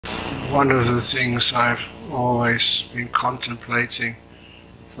One of the things I've always been contemplating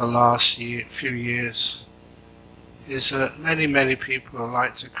for the last few years is that many people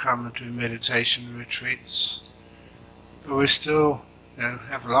like to come and do meditation retreats, but we still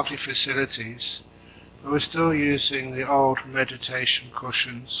have lovely facilities, but we're still using the old meditation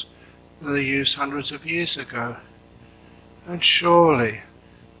cushions that they used hundreds of years ago. And surely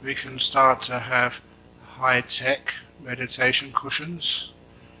we can start to have high-tech meditation cushions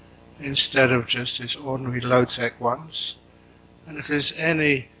instead of just these ordinary low-tech ones. And if there's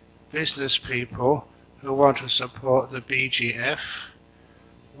any business people who want to support the BGF,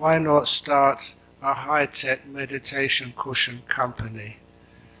 why not start a high-tech meditation cushion company?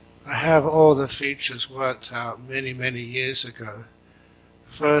 I have all the features worked out many years ago.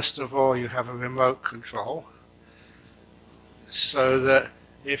 First of all, you have a remote control, so that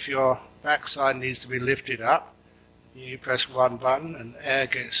if your backside needs to be lifted up, you press one button and air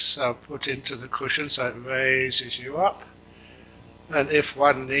gets put into the cushion, so it raises you up. And if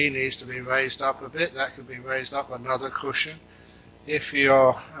one knee needs to be raised up a bit, that can be raised up another cushion. If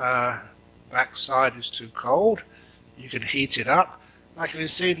your backside is too cold, you can heat it up. Like you've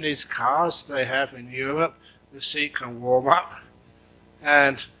seen these cars they have in Europe, the seat can warm up.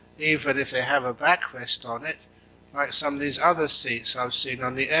 And even if they have a backrest on it, like some of these other seats I've seen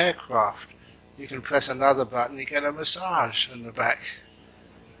on the aircraft, you can press another button, you get a massage in the back.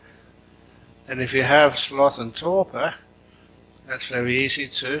 And if you have sloth and torpor, that's very easy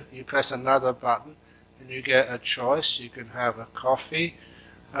too. You press another button and you get a choice. You can have a coffee,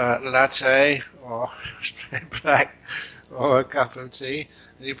 latte, or black, or a cup of tea.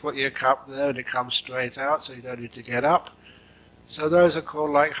 And you put your cup there and it comes straight out, so you don't need to get up. So those are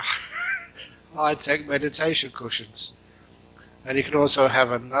called like high-tech meditation cushions. And you can also have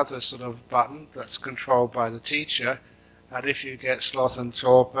another sort of button that's controlled by the teacher, and if you get sloth and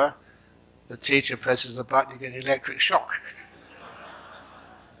torpor, the teacher presses the button, you get an electric shock.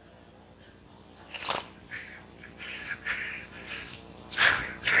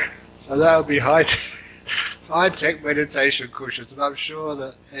 So that'll be high-tech meditation cushions, and I'm sure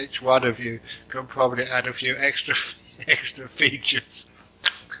that each one of you can probably add a few extra features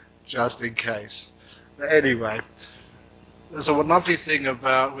just in case. But anyway, there's a lovely thing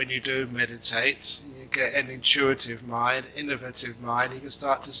about when you do meditate, you get an intuitive mind, innovative mind, you can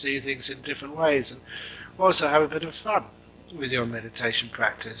start to see things in different ways and also have a bit of fun with your meditation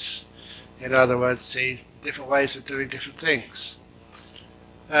practice. In other words, see different ways of doing different things.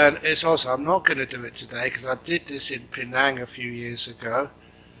 And it's also, I'm not going to do it today because I did this in Penang a few years ago.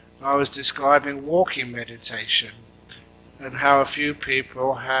 I was describing walking meditation and how a few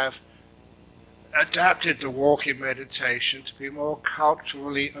people have adapted the walking meditation to be more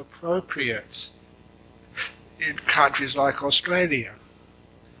culturally appropriate in countries like Australia.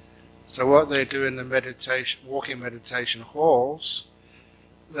 So what they do in the walking meditation halls,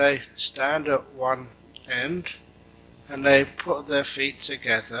 they stand at one end and they put their feet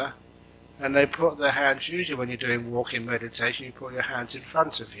together and they put their hands, usually when you're doing walking meditation, you put your hands in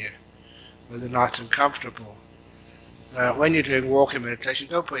front of you where they're nice and comfortable. When you're doing walking meditation,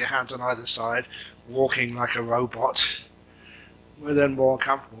 don't put your hands on either side, walking like a robot, where they're more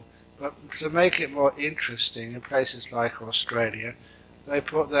comfortable. But to make it more interesting, in places like Australia, they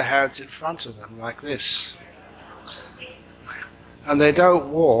put their hands in front of them like this. And they don't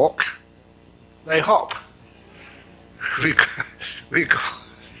walk, they hop. We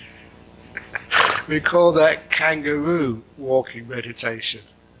call that kangaroo walking meditation.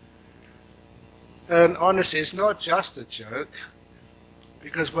 And honestly, it's not just a joke,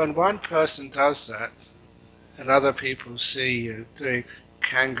 because when one person does that and other people see you doing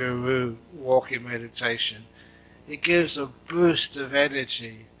kangaroo walking meditation, it gives a boost of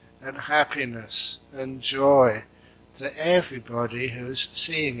energy and happiness and joy to everybody who's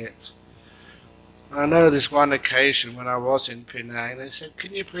seeing it. I know this one occasion when I was in Penang, they said,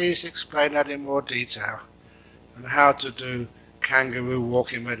 can you please explain that in more detail and how to do kangaroo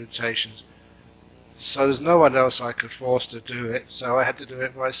walking meditations? So there's no one else I could force to do it, so I had to do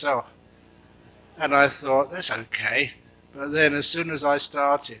it myself. And I thought, that's okay. But then as soon as I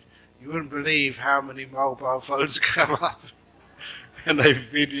started, you wouldn't believe how many mobile phones come up. And they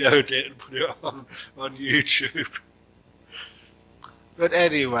videoed it and put it on YouTube. But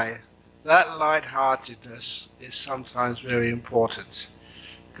anyway, that lightheartedness is sometimes very important,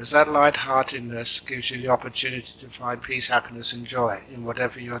 because that lightheartedness gives you the opportunity to find peace, happiness and joy in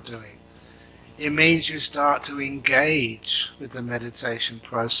whatever you're doing. It means you start to engage with the meditation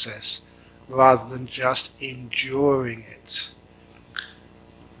process rather than just enduring it.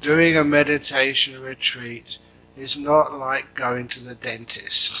 Doing a meditation retreat is not like going to the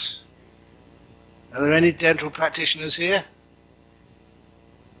dentist. Are there any dental practitioners here?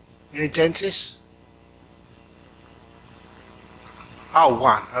 Any dentists? Oh,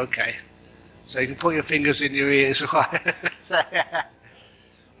 one, okay. So you can put your fingers in your ears.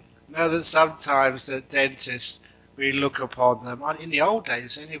 Know that sometimes the dentists, we look upon them, in the old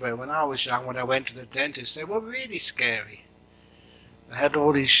days anyway, when I was young, when I went to the dentist, they were really scary. They had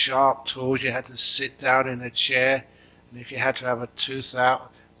all these sharp tools, you had to sit down in a chair, and if you had to have a tooth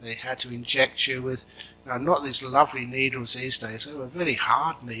out, they had to inject you with, now not these lovely needles these days, they were very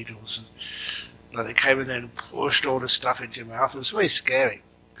hard needles, and like they came in there and pushed all the stuff into your mouth. It was very scary.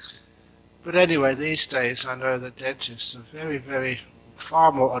 But anyway, these days I know that dentists are very,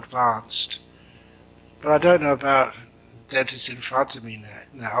 far more advanced. But I don't know about dentists in front of me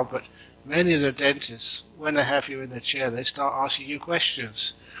now, but many of the dentists, when they have you in the chair, they start asking you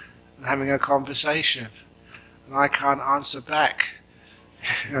questions and having a conversation. And I can't answer back.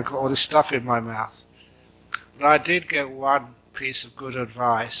 I've got all this stuff in my mouth. But I did get one piece of good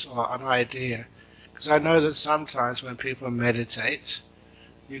advice or an idea, because I know that sometimes when people meditate,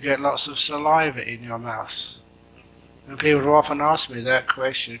 you get lots of saliva in your mouth. And people often ask me that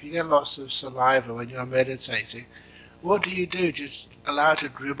question. If you get lots of saliva when you're meditating, what do? Just allow it to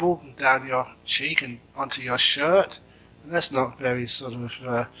dribble down your cheek and onto your shirt? And that's not very sort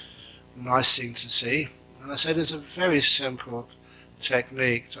of nice thing to see. And I said there's a very simple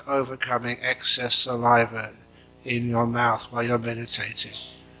technique to overcoming excess saliva in your mouth while you're meditating.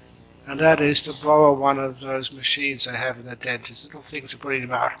 And that is to borrow one of those machines they have in the dentist, little things to put in your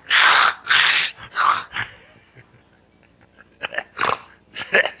mouth.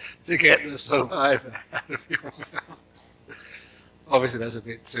 To get the saliva out of your mouth. Obviously that's a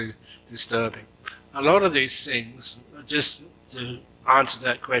bit too disturbing. A lot of these things, just to answer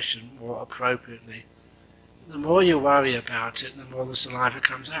that question more appropriately, the more you worry about it, the more the saliva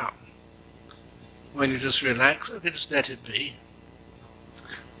comes out. When you just relax, okay, just let it be,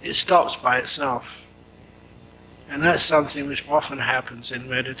 it stops by itself. And that's something which often happens in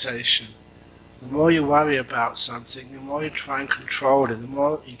meditation. The more you worry about something, the more you try and control it, the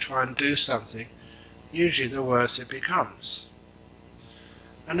more you try and do something, usually the worse it becomes.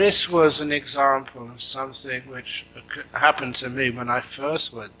 And this was an example of something which happened to me when I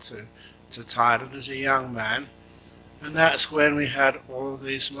first went to Thailand as a young man, and that's when we had all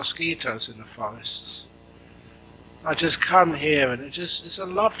these mosquitoes in the forests. I just come here and it's a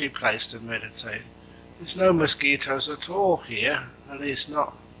lovely place to meditate. There's no mosquitoes at all here, at least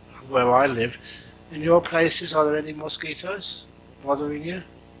not where I live. In your places, are there any mosquitoes bothering you?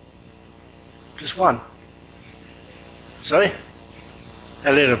 Just one? Sorry?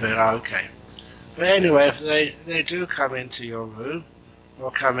 A little bit, okay. But anyway, if they do come into your room, or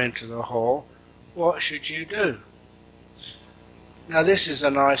come into the hall, what should you do? Now this is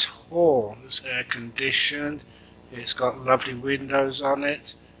a nice hall, it's air conditioned, it's got lovely windows on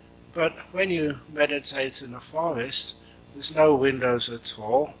it, but when you meditate in the forest, there's no windows at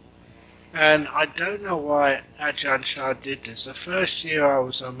all. And I don't know why Ajahn did this. The first year I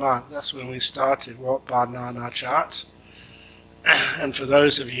was a monk, that's when we started Wat Banana Chat. And for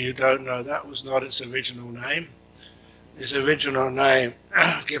those of you who don't know, that was not its original name. Its original name,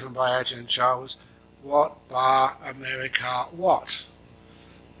 given by Ajahn was Wat Ba America Wat,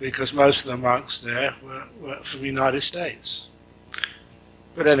 because most of the monks there were from the United States.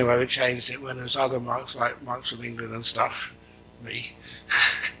 But anyway, we changed it when there's other monks, like monks from England and stuff, me.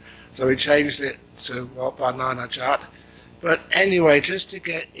 So we changed it to Wat Banana Chat. But anyway, just to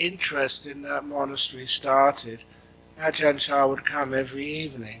get interest in that monastery started, Ajahn would come every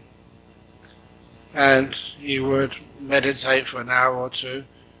evening. And he would meditate for an hour or two,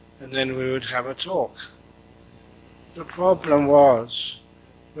 and then we would have a talk. The problem was,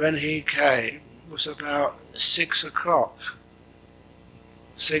 when he came, it was about 6 o'clock,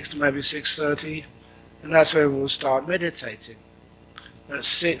 6 to maybe 6:30, and that's when we would start meditating. At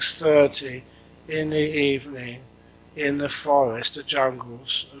 6:30 in the evening, in the forest, the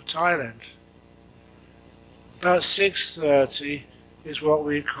jungles of Thailand. About 6:30 is what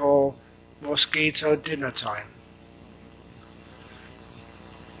we call mosquito dinner time.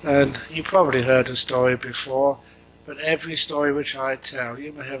 And you probably heard the story before, but every story which I tell,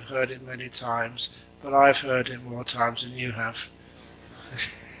 you may have heard it many times, but I've heard it more times than you have.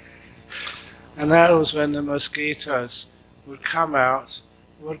 And that was when the mosquitoes would come out,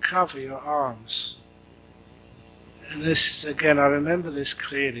 would cover your arms. And this, again, I remember this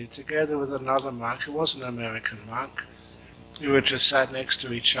clearly, together with another monk, who was an American monk. We were just sat next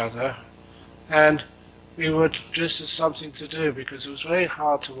to each other, and we would just as something to do, because it was very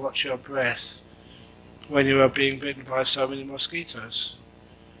hard to watch your breath when you were being bitten by so many mosquitoes.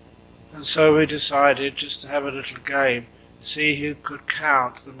 And so we decided just to have a little game, see who could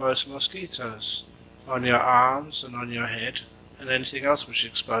count the most mosquitoes on your arms and on your head, and anything else which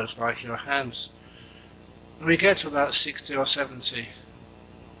is exposed, like your hands. And we get to about 60 or 70.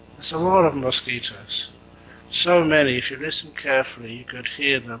 That's a lot of mosquitoes. So many, if you listen carefully, you could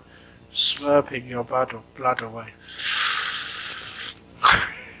hear them slurping your blood away.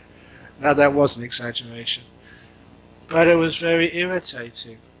 Now that was an exaggeration. But it was very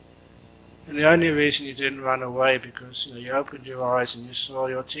irritating. And the only reason you didn't run away because you opened your eyes and you saw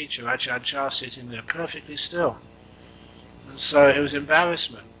your teacher, Ajahn, sitting there perfectly still. And so it was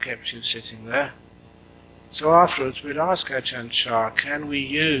embarrassment kept you sitting there. So afterwards we'd ask Ajahn, can we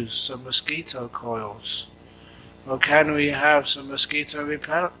use some mosquito coils? Or can we have some mosquito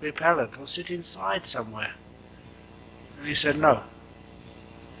repellent or sit inside somewhere? And he said no.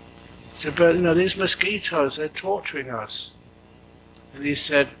 He said, but these mosquitoes, they're torturing us. And he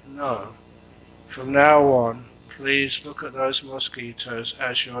said, no. From now on, please look at those mosquitoes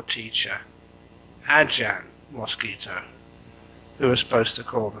as your teacher. Ajahn mosquito, we were supposed to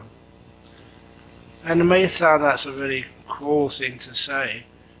call them. And it may sound that's a really cruel thing to say,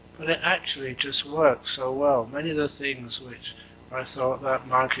 but it actually just worked so well. Many of the things which I thought that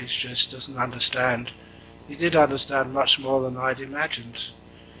monk just doesn't understand, he did understand much more than I'd imagined.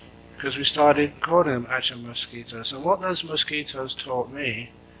 Because we started calling them Ajahn mosquitoes. And what those mosquitoes taught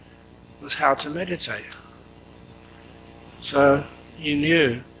me was how to meditate. So you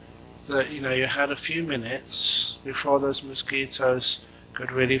knew that you had a few minutes before those mosquitoes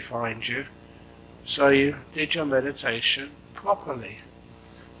could really find you. So you did your meditation properly.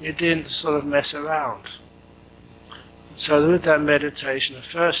 You didn't sort of mess around. So with that meditation, the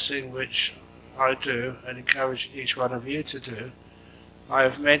first thing which I do and encourage each one of you to do, I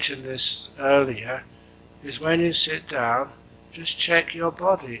have mentioned this earlier, is when you sit down, just check your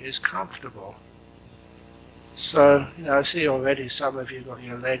body is comfortable. So, I see already some of you got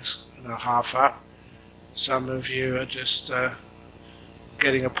your legs half up. Some of you are just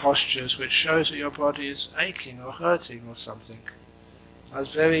getting a posture which shows that your body is aching or hurting or something. I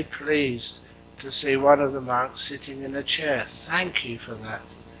was very pleased to see one of the monks sitting in a chair. Thank you for that.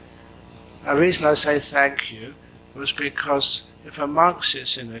 The reason I say thank you was because if a monk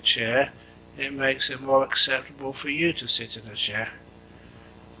sits in a chair, it makes it more acceptable for you to sit in a chair.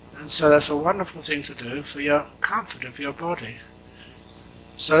 And so that's a wonderful thing to do for your comfort of your body.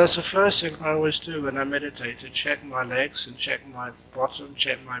 So that's the first thing I always do when I meditate, to check my legs and check my bottom,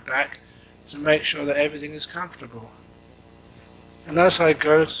 check my back, to make sure that everything is comfortable. And as I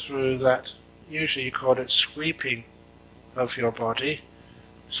go through that, usually you call it sweeping of your body,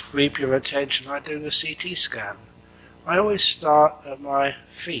 sweep your attention like doing a CT scan. I always start at my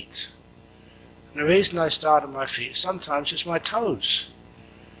feet. And the reason I start at my feet sometimes is my toes.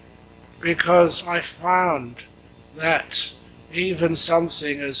 Because I found that even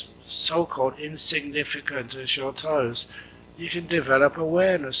something as so-called insignificant as your toes, you can develop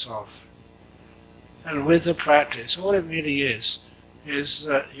awareness of. And with the practice, all it really is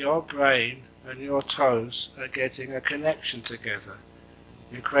that your brain and your toes are getting a connection together.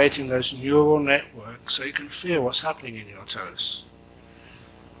 You're creating those neural networks so you can feel what's happening in your toes.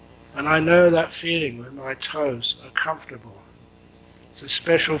 And I know that feeling when my toes are comfortable. It's a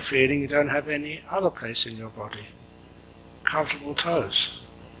special feeling you don't have any other place in your body. Comfortable toes.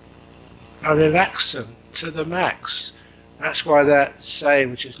 I relax them to the max. That's why that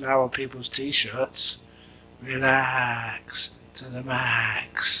saying, which is now on people's t-shirts, relax to the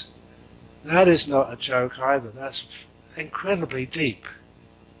max. That is not a joke either. That's incredibly deep.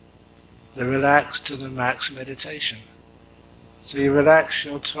 The relax to the max meditation. So you relax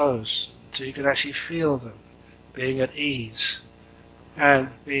your toes so you can actually feel them being at ease and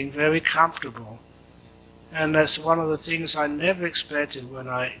being very comfortable. And that's one of the things I never expected when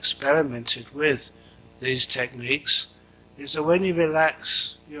I experimented with these techniques, is that when you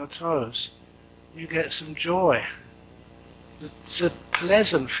relax your toes, you get some joy. It's a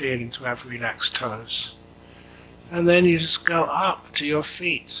pleasant feeling to have relaxed toes. And then you just go up to your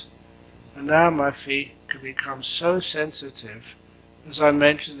feet. And now my feet can become so sensitive, as I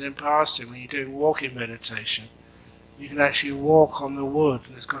mentioned in passing, when you're doing walking meditation, you can actually walk on the wood,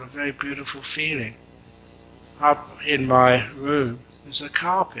 and it's got a very beautiful feeling. Up in my room, there's a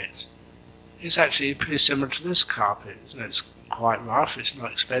carpet. It's actually pretty similar to this carpet. It's quite rough, it's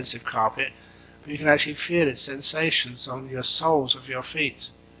not expensive carpet, but you can actually feel its sensations on your soles of your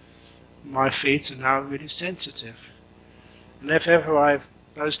feet. My feet are now really sensitive. And if ever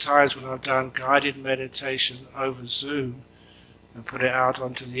those times when I've done guided meditation over Zoom and put it out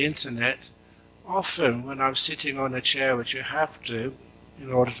onto the internet, often when I'm sitting on a chair, which you have to,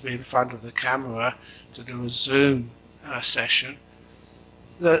 in order to be in front of the camera to do a Zoom session,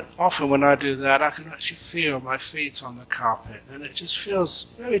 that often when I do that I can actually feel my feet on the carpet, and it just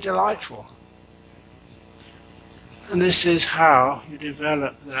feels very delightful. And this is how you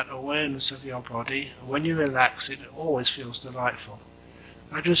develop that awareness of your body. When you relax it, it always feels delightful.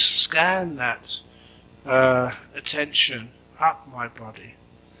 I just scan that attention up my body.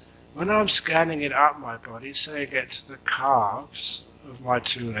 When I'm scanning it up my body, say I get to the calves of my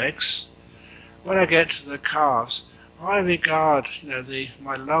two legs, when I get to the calves, I regard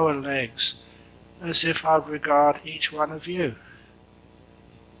my lower legs as if I regard each one of you.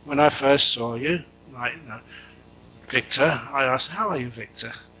 When I first saw you, like Victor, I asked, "How are you,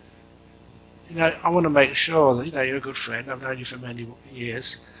 Victor?" I want to make sure that you're a good friend. I've known you for many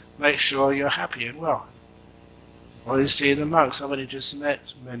years. Make sure you're happy and well. Or you see the monks, I've only just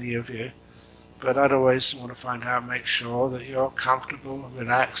met many of you, but I'd always want to find out, make sure that you're comfortable,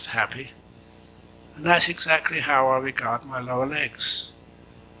 relaxed, happy. And that's exactly how I regard my lower legs.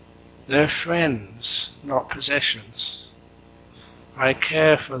 They're friends, not possessions. I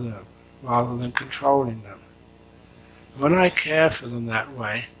care for them rather than controlling them. When I care for them that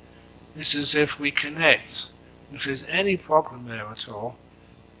way, it's as if we connect. If there's any problem there at all,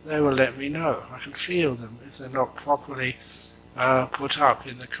 they will let me know. I can feel them if they're not properly put up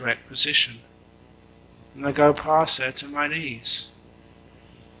in the correct position. And I go past there to my knees.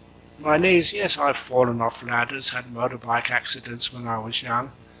 My knees, yes, I've fallen off ladders, had motorbike accidents when I was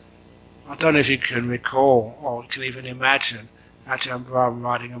young. I don't know if you can recall, or you can even imagine, Ajahn Brahm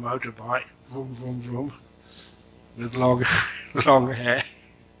riding a motorbike, vroom, vroom, vroom, with long hair.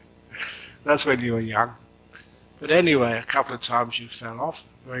 That's when you were young. But anyway, a couple of times you fell off.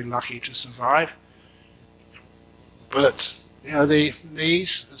 Very lucky to survive. But, the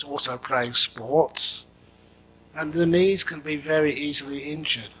knees is also playing sports. And the knees can be very easily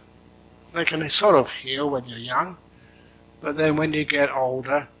injured. They can sort of heal when you're young. But then when you get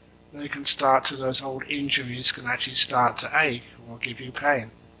older, they can start to, those old injuries can actually start to ache or give you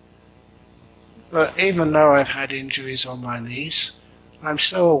pain. But even though I've had injuries on my knees, I'm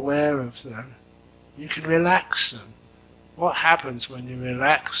so aware of them. You can relax them. What happens when you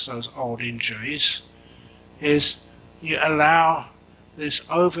relax those old injuries is you allow this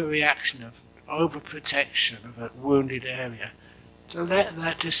overreaction of overprotection of a wounded area to let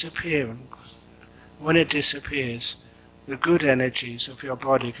that disappear. And when it disappears, the good energies of your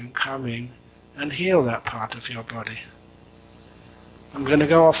body can come in and heal that part of your body. I'm going to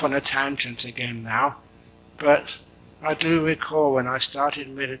go off on a tangent again now, but I do recall when I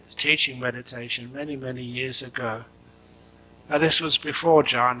started teaching meditation many years ago. Now this was before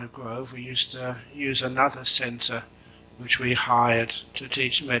Jhana Grove. We used to use another center which we hired to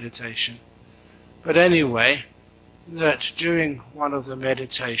teach meditation. But anyway, that during one of the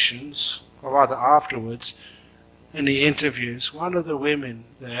meditations, or rather afterwards, in the interviews, one of the women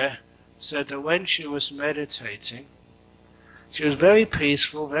there said that when she was meditating, she was very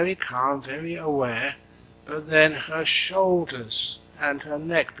peaceful, very calm, very aware, but then her shoulders and her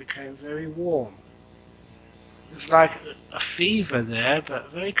neck became very warm. It was like a fever there, but a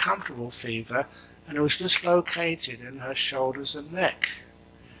very comfortable fever, and it was just located in her shoulders and neck.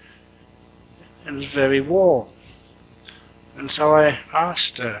 And it was very warm. And so I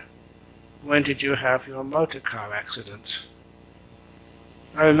asked her, "When did you have your motor car accident?"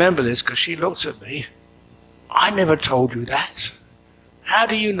 I remember this because she looked at me. "I never told you that. How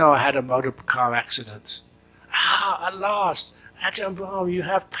do you know I had a motor car accident?" "Ah, at last, Ajahn Brahm, you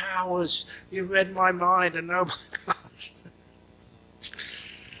have powers. You've read my mind and know my past."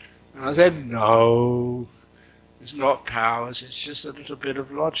 And I said, "No, it's not powers, it's just a little bit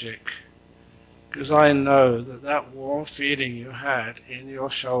of logic. Because I know that that warm feeling you had in your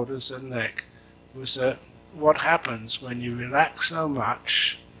shoulders and neck was what happens when you relax so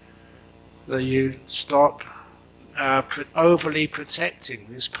much that you stop overly protecting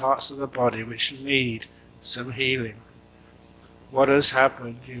these parts of the body which need some healing. What has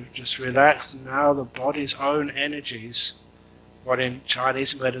happened? You've just relaxed, and now the body's own energies, what in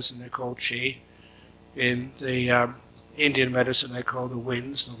Chinese medicine they call qi, in the Indian medicine they call the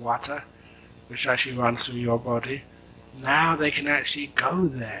winds, the vata, which actually run through your body, now they can actually go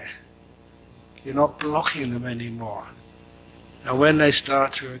there. You're not blocking them anymore. And when they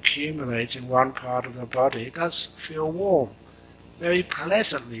start to accumulate in one part of the body, it does feel warm, very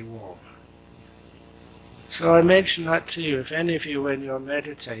pleasantly warm. So I mention that to you. If any of you, when you're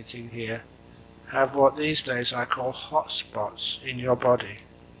meditating here, have what these days I call hot spots in your body.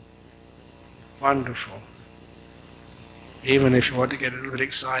 Wonderful. Even if you want to get a little bit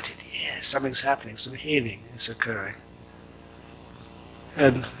excited, yeah, something's happening, some healing is occurring.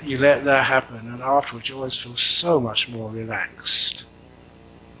 And you let that happen, and afterwards you always feel so much more relaxed.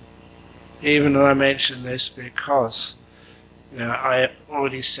 Even though I mention this because, I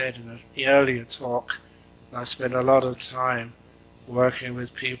already said in the earlier talk, I spend a lot of time working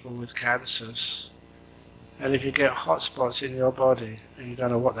with people with cancers. And if you get hot spots in your body and you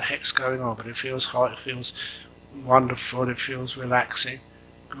don't know what the heck's going on, but it feels hot, it feels wonderful, it feels relaxing,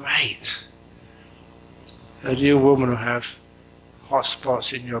 great. And you woman who have hot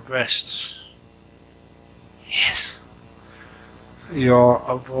spots in your breasts, yes, you're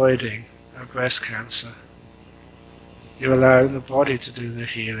avoiding a breast cancer. You're allowing the body to do the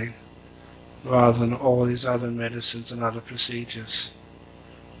healing rather than all these other medicines and other procedures.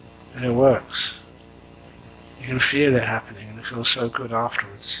 And it works. You can feel it happening and it feels so good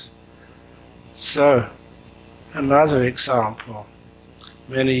afterwards. So, another example.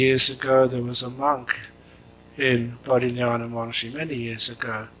 Many years ago there was a monk in Bodhinyana Monastery, many years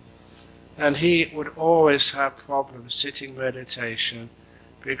ago, and he would always have problems sitting meditation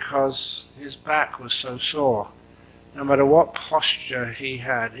because his back was so sore. No matter what posture he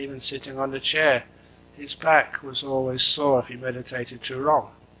had, even sitting on the chair, his back was always sore if he meditated too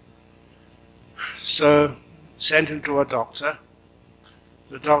long. So, sent him to a doctor.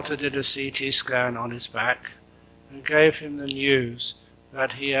 The doctor did a CT scan on his back and gave him the news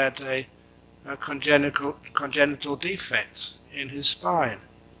that he had a congenital defect in his spine.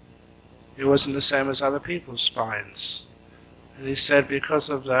 It wasn't the same as other people's spines. And he said because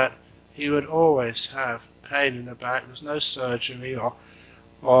of that, he would always have pain in the back. There was no surgery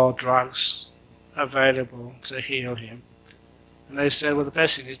or drugs available to heal him. And they said, well, the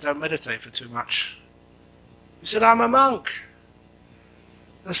best thing is don't meditate for too much. He said, I'm a monk.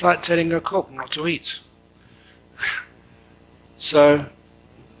 That's like telling a cook not to eat. So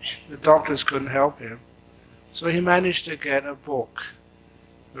the doctors couldn't help him. So he managed to get a book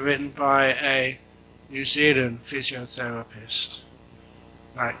written by a New Zealand physiotherapist,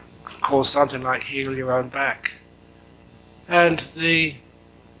 called something like Heal Your Own Back. And the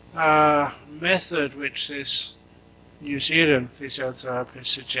method which this New Zealand physiotherapist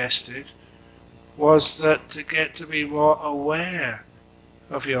suggested was that to get to be more aware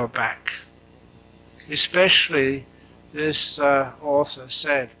of your back. Especially, this author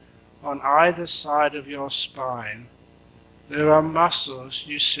said, on either side of your spine there are muscles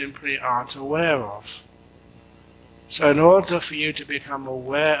you simply aren't aware of. So in order for you to become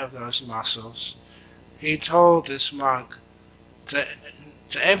aware of those muscles, he told this monk to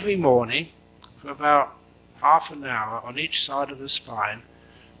every morning, for about half an hour on each side of the spine,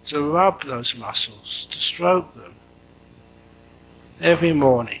 to rub those muscles, to stroke them. Every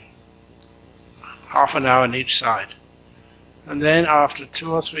morning, half an hour on each side. And then after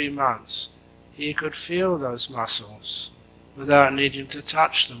 2 or 3 months, he could feel those muscles without needing to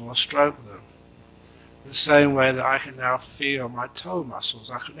touch them or stroke them. The same way that I can now feel my toe muscles.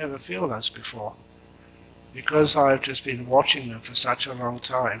 I could never feel those before. Because I've just been watching them for such a long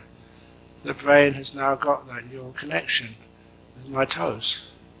time, the brain has now got that neural connection with my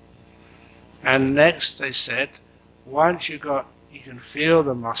toes. And next they said, once you can feel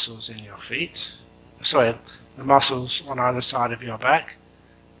the muscles in your feet, the muscles on either side of your back,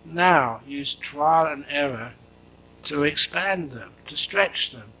 now use trial and error to expand them, to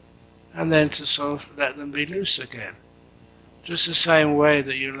stretch them, and then to sort of let them be loose again. Just the same way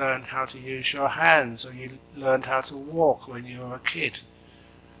that you learned how to use your hands, or you learned how to walk when you were a kid.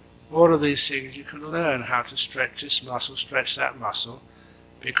 All of these things you can learn how to stretch this muscle, stretch that muscle.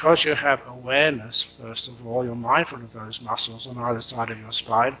 Because you have awareness, first of all, you're mindful of those muscles on either side of your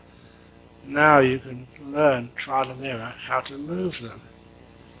spine. Now you can learn, trial and error, how to move them.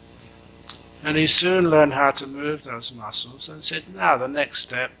 And he soon learned how to move those muscles and said, now the next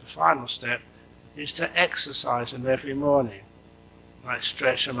step, the final step, is to exercise them every morning. Like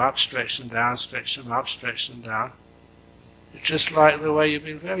stretch them up, stretch them down, stretch them up, stretch them down. It's just like the way you've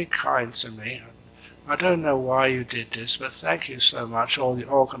been very kind to me. I don't know why you did this, but thank you so much, all the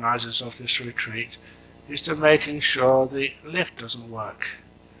organizers of this retreat, is to making sure the lift doesn't work.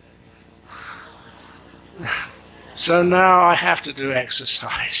 So now I have to do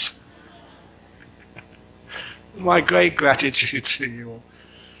exercise. My great gratitude to you all.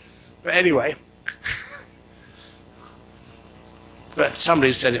 But anyway, but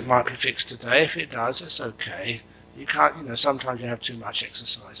somebody said it might be fixed today. If it does, it's okay. You can't, sometimes you have too much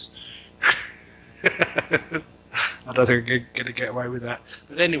exercise. I don't think I'm going to get away with that.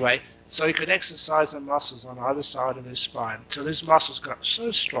 But anyway, so he could exercise the muscles on either side of his spine till his muscles got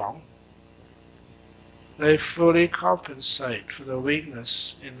so strong they fully compensate for the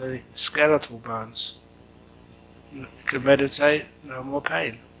weakness in the skeletal bones. You can meditate, no more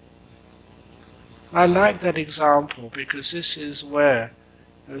pain. I like that example because this is where,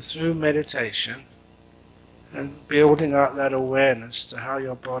 through meditation and building up that awareness to how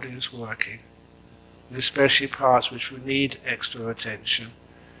your body is working, especially parts which need extra attention,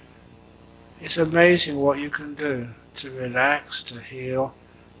 it's amazing what you can do to relax, to heal,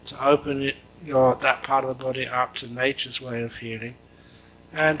 to open that part of the body up to nature's way of healing,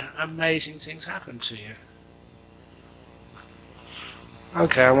 and amazing things happen to you.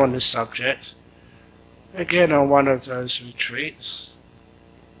 Okay, I'm on this subject. Again, on one of those retreats,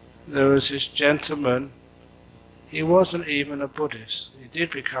 there was this gentleman. He wasn't even a Buddhist. He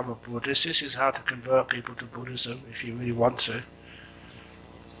did become a Buddhist. This is how to convert people to Buddhism if you really want to.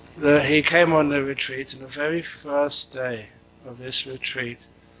 He came on the retreat, and the very first day of this retreat,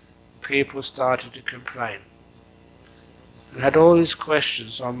 people started to complain. I had all these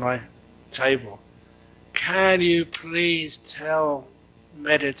questions on my table. Can you please tell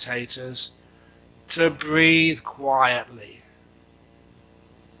meditators to breathe quietly?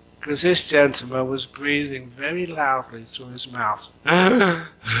 Because this gentleman was breathing very loudly through his mouth.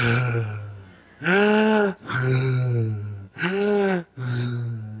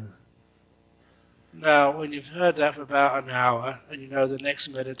 Now, when you've heard that for about an hour, and you know the next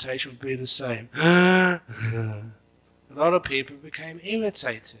meditation will be the same, a lot of people became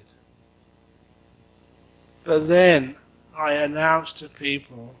irritated. But then I announced to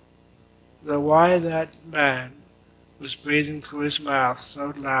people that why that man was breathing through his mouth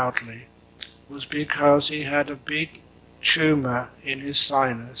so loudly was because he had a big tumor in his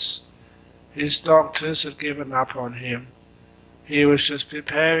sinus. His doctors had given up on him. He was just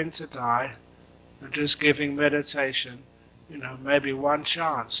preparing to die and just giving meditation, maybe one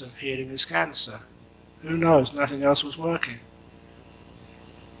chance of healing his cancer. Who knows, nothing else was working.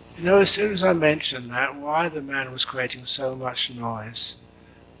 As soon as I mentioned that, why the man was creating so much noise,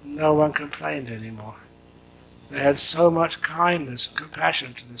 no one complained anymore. They had so much kindness and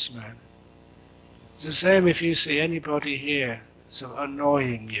compassion to this man. It's the same if you see anybody here sort of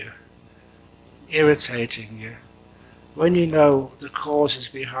annoying you, irritating you. When you know the causes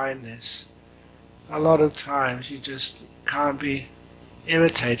behind this, a lot of times you just can't be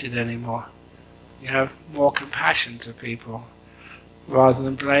irritated anymore. You have more compassion to people rather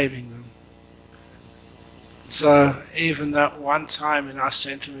than blaming them. So even that one time in our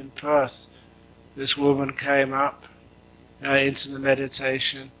centre in Perth, this woman came up into the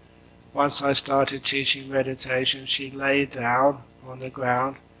meditation. Once I started teaching meditation, she lay down on the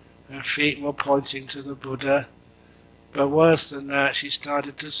ground. Her feet were pointing to the Buddha. But worse than that, she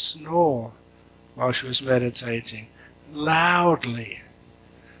started to snore while she was meditating, loudly.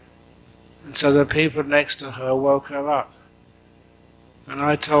 And so the people next to her woke her up. And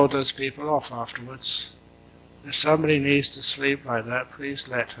I told those people off afterwards. If somebody needs to sleep like that, please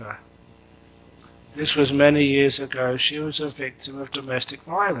let her. This was many years ago. She was a victim of domestic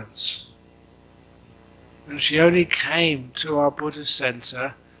violence. And she only came to our Buddhist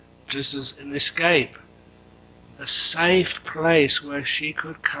center just as an escape, a safe place where she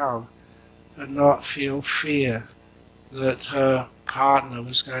could come and not feel fear that her partner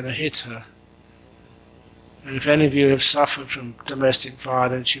was going to hit her. And if any of you have suffered from domestic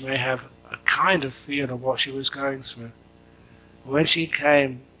violence, you may have a kind of feel of what she was going through. When she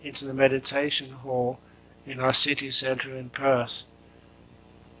came into the meditation hall in our city centre in Perth,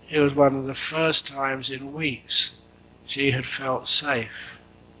 it was one of the first times in weeks she had felt safe.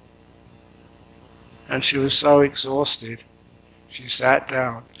 And she was so exhausted, she sat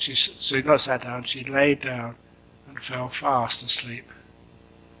down. She laid down and fell fast asleep.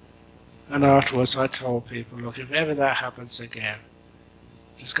 And afterwards I told people, look, if ever that happens again,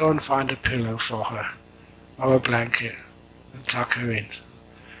 just go and find a pillow for her, or a blanket, and tuck her in.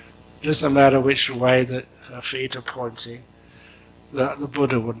 It doesn't matter which way that her feet are pointing, the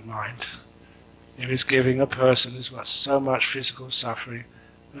Buddha wouldn't mind. If he's giving a person who's got so much physical suffering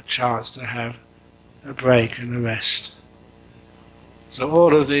a chance to have a break and a rest. So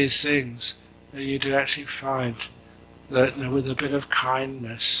all of these things that you do actually find that with a bit of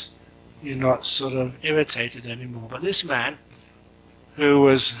kindness, you're not sort of irritated anymore. But this man, who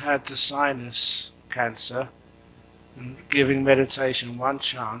had the sinus cancer, and giving meditation one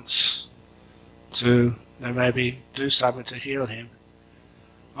chance to maybe do something to heal him,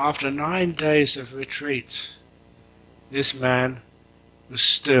 after 9 days of retreat, this man was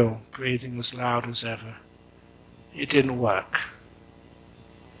still breathing as loud as ever. It didn't work.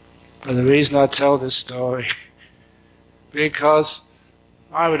 But the reason I tell this story, because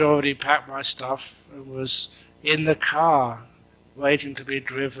I had already packed my stuff and was in the car waiting to be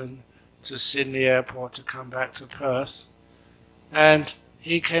driven to Sydney Airport to come back to Perth, and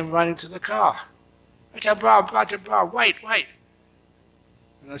he came running to the car. Ajahn Brahm, wait.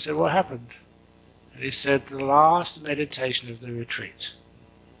 And I said, what happened? And he said, the last meditation of the retreat.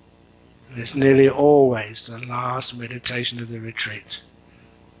 And it's nearly always the last meditation of the retreat.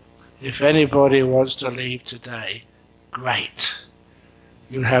 If anybody wants to leave today, great.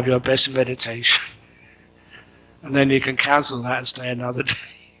 You'll have your best meditation. And then you can cancel that and stay another day.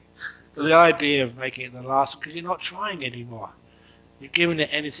 But the idea of making it the last, because you're not trying anymore. You've given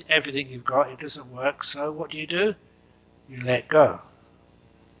it everything you've got, it doesn't work, so what do? You let go.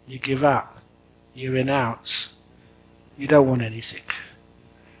 You give up. You renounce. You don't want anything.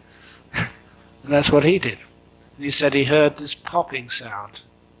 And that's what he did. And he said he heard this popping sound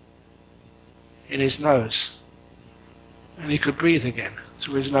in his nose. And he could breathe again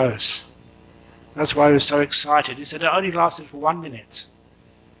through his nose. That's why he was so excited. He said it only lasted for 1 minute.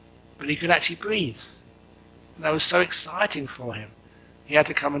 But he could actually breathe. And that was so exciting for him. He had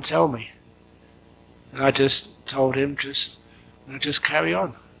to come and tell me. And I just told him, just carry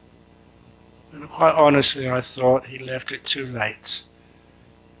on. And quite honestly, I thought he left it too late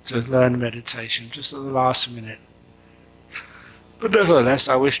to learn meditation, just at the last minute. But nevertheless,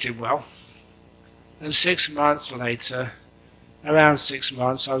 I wished him well. And 6 months later, around 6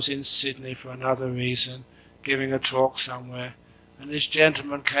 months, I was in Sydney for another reason, giving a talk somewhere. And this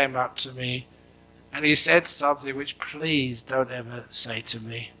gentleman came up to me and he said something which, please don't ever say to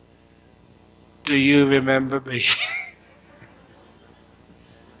me. Do you remember me?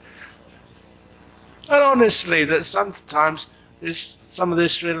 And honestly, that sometimes there's some of the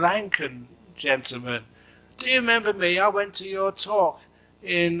Sri Lankan gentlemen. Do you remember me? I went to your talk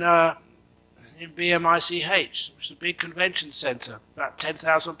in BMICH, which is a big convention centre, about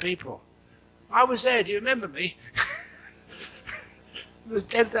 10,000 people. I was there. Do you remember me? There's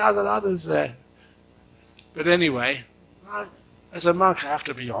 10,000 others there. But anyway, as a monk I have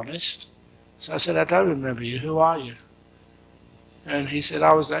to be honest. So I said, I don't remember you. Who are you? And he said,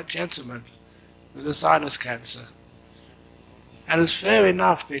 I was that gentleman with the sinus cancer. And it's fair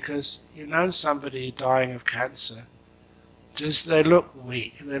enough, because you've known somebody dying of cancer. Just they look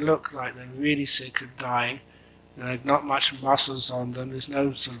weak. They look like they're really sick and dying. There's not much muscles on them. There's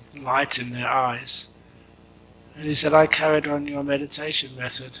no sort of light in their eyes. And he said, I carried on your meditation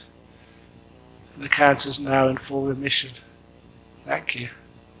method. The cancer's now in full remission. Thank you.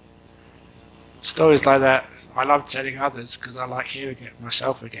 Stories like that, I love telling others because I like hearing it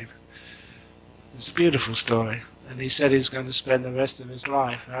myself again. It's a beautiful story. And he said he's going to spend the rest of his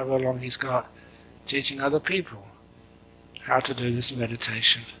life, however long he's got, teaching other people how to do this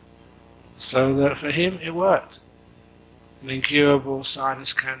meditation. So that for him it worked. An incurable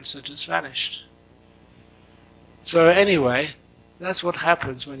sinus cancer just vanished. So anyway, that's what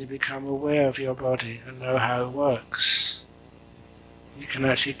happens when you become aware of your body and know how it works. You can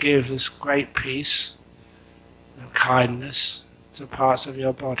actually give this great peace and kindness to parts of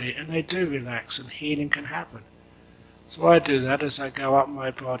your body, and they do relax and healing can happen. So I do that as I go up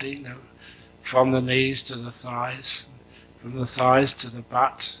my body, from the knees to the thighs, from the thighs to the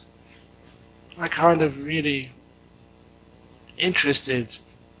butt. I kind of really interested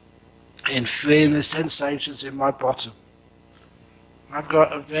in feeling the sensations in my bottom. I've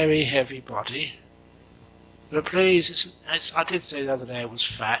got a very heavy body, but please, I did say the other day it was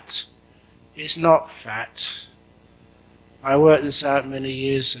fat. It's not fat. I worked this out many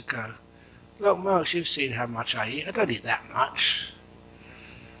years ago. Look, monks, you've seen how much I eat. I don't eat that much.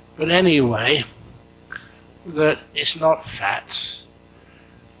 But anyway, that it's not fat.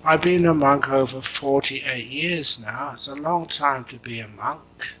 I've been a monk over 48 years now. It's a long time to be a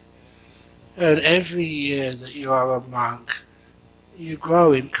monk. And every year that you are a monk, you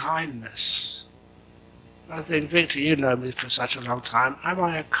grow in kindness. I think, Victor, you know me for such a long time. Am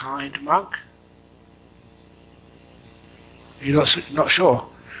I a kind monk? You're not sure?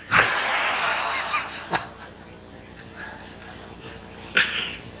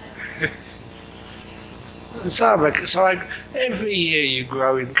 Every year you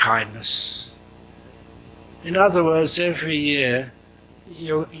grow in kindness. In other words, every year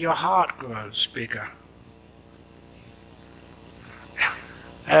your heart grows bigger.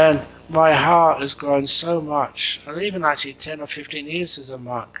 And my heart has grown so much, and even actually 10 or 15 years as a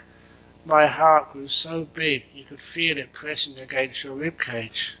monk, my heart grew so big you could feel it pressing against your rib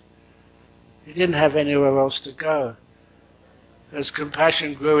cage. You didn't have anywhere else to go. As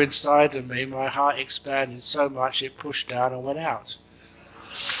compassion grew inside of me, my heart expanded so much it pushed down and went out.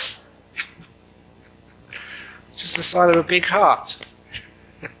 Just the sign of a big heart.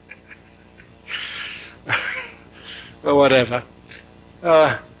 Or whatever.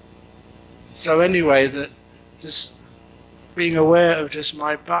 So anyway, that just being aware of just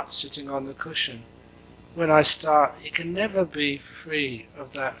my butt sitting on the cushion. When I start, it can never be free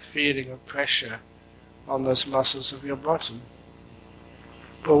of that feeling of pressure on those muscles of your bottom.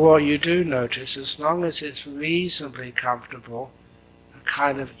 But what you do notice, as long as it's reasonably comfortable, a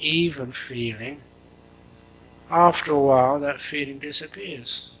kind of even feeling, after a while that feeling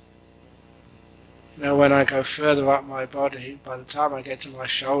disappears. You know, when I go further up my body, by the time I get to my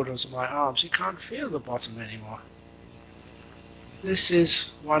shoulders and my arms, you can't feel the bottom anymore. This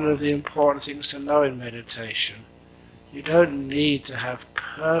is one of the important things to know in meditation. You don't need to have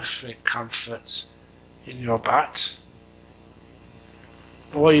perfect comfort in your butt.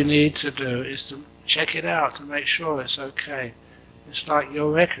 But what you need to do is to check it out to make sure it's okay. It's like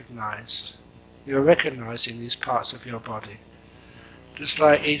you're recognized. You're recognizing these parts of your body. Just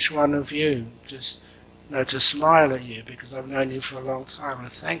like each one of you, just to smile at you, because I've known you for a long time,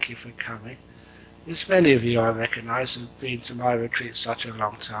 and thank you for coming. There's many of you I recognize who've been to my retreat such a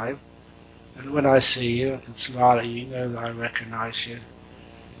long time, and when I see you, I can smile at you, you know that I recognize you.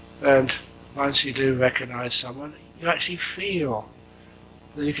 And once you do recognize someone, you actually feel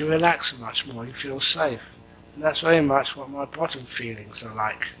that you can relax much more, you feel safe. And that's very much what my bottom feelings are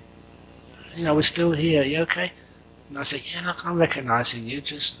like. You know, we're still here, are you okay? And I say, yeah, look, I'm recognizing you,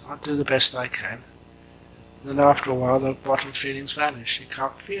 I'll do the best I can. And then after a while, the bottom feelings vanish. You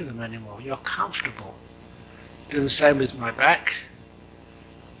can't feel them anymore. You're comfortable. Do the same with my back,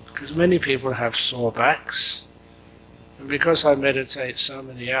 because many people have sore backs. And because I meditate so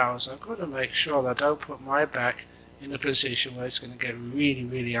many hours, I've got to make sure that I don't put my back in a position where it's going to get really,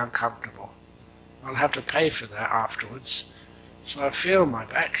 really uncomfortable. I'll have to pay for that afterwards. So I feel my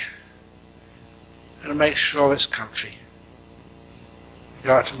back and I make sure it's comfy.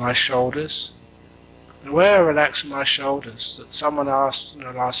 Go out to my shoulders. And where I relax my shoulders, that someone asked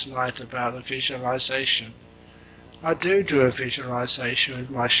last night about the visualization. I do a visualization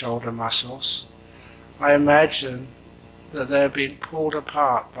with my shoulder muscles. I imagine that they're being pulled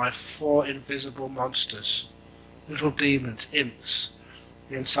apart by 4 invisible monsters, little demons, imps,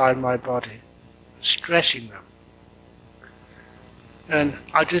 inside my body, stretching them. And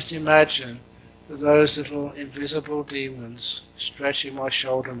I just imagine that those little invisible demons stretching my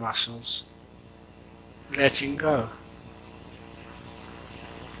shoulder muscles, letting go.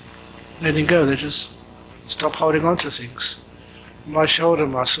 Letting go, they just stop holding on to things. My shoulder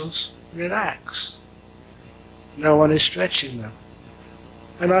muscles relax. No one is stretching them.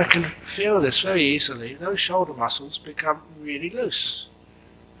 And I can feel this very easily. Those shoulder muscles become really loose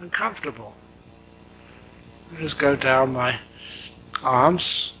and comfortable. I just go down my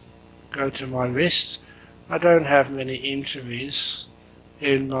arms, go to my wrists. I don't have many injuries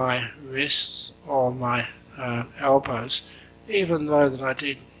in my wrists or my elbows, even though that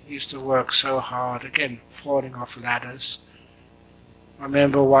I used to work so hard, again, falling off ladders. I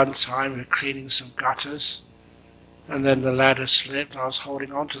remember one time we were cleaning some gutters, and then the ladder slipped, and I was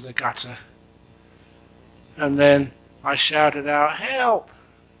holding on to the gutter. And then I shouted out, "Help!"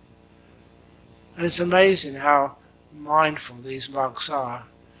 And it's amazing how mindful these monks are.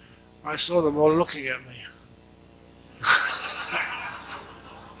 I saw them all looking at me.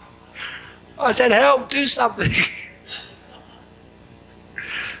 I said, "Help, do something."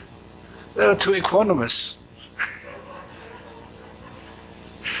 They were too equanimous.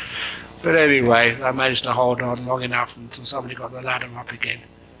 But anyway, I managed to hold on long enough until somebody got the ladder up again.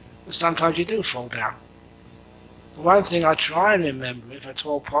 But sometimes you do fall down. The one thing I try and remember, if at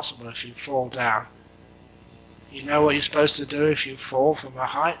all possible, if you fall down, you know what you're supposed to do if you fall from a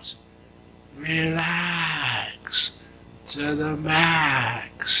height? Relax to the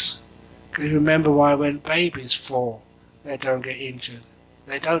max. Because you remember why when babies fall, they don't get injured.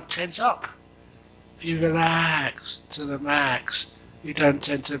 They don't tense up. If you relax to the max, you don't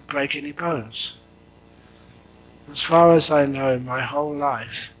tend to break any bones. As far as I know, in my whole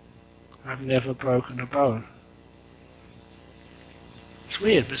life, I've never broken a bone. It's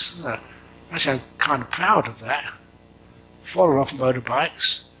weird, but actually I'm kind of proud of that. Fallen off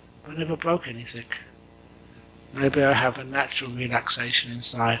motorbikes, but never broke anything. Maybe I have a natural relaxation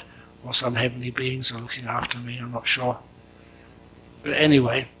inside, or some heavenly beings are looking after me, I'm not sure. But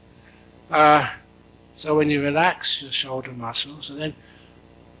anyway, so when you relax your shoulder muscles, and then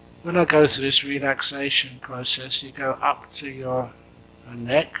when I go through this relaxation process, you go up to your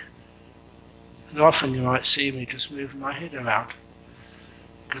neck, and often you might see me just moving my head around,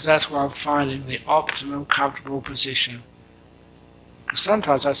 because that's where I'm finding the optimum comfortable position. Because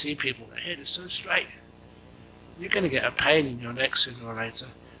sometimes I see people, their head is so straight, you're going to get a pain in your neck sooner or later.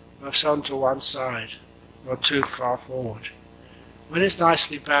 I've gone to one side, or too far forward. When it's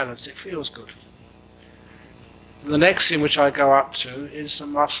nicely balanced, it feels good. The next thing which I go up to is the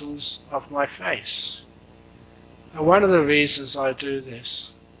muscles of my face. And one of the reasons I do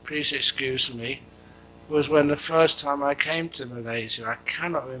this, please excuse me, was when the first time I came to Malaysia, I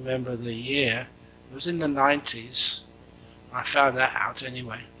cannot remember the year, it was in the 90s, I found that out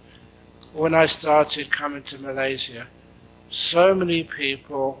anyway. When I started coming to Malaysia, so many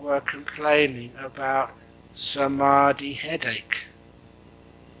people were complaining about samadhi headache.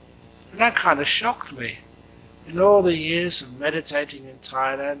 And that kind of shocked me. In all the years of meditating in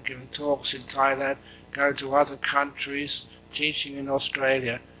Thailand, giving talks in Thailand, going to other countries, teaching in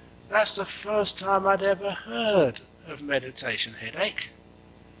Australia, that's the first time I'd ever heard of meditation headache.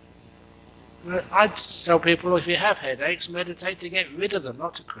 I tell people, if you have headaches, meditate to get rid of them,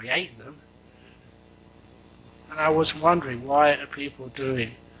 not to create them. And I was wondering, why are people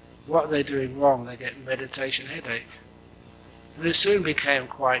doing, what are they doing wrong? They get meditation headache. And it soon became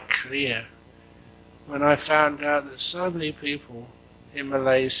quite clear when I found out that so many people in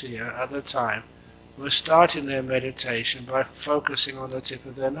Malaysia at the time were starting their meditation by focusing on the tip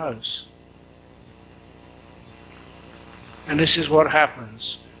of their nose. And this is what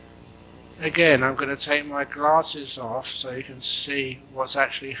happens. Again, I'm going to take my glasses off so you can see what's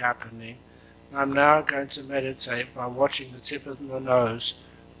actually happening. And I'm now going to meditate by watching the tip of my nose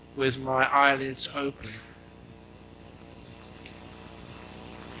with my eyelids open.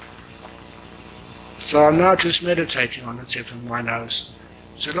 So I'm now just meditating on the tip of my nose.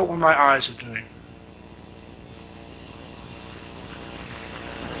 So look what my eyes are doing.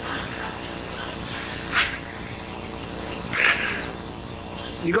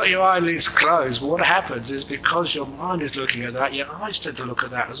 You've got your eyelids closed, but what happens is because your mind is looking at that, your eyes tend to look at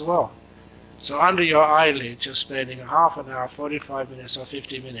that as well. So under your eyelids, you're spending half an hour, 45 minutes or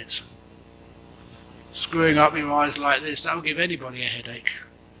 50 minutes screwing up your eyes like this. That will give anybody a headache.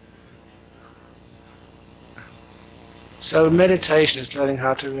 So meditation is learning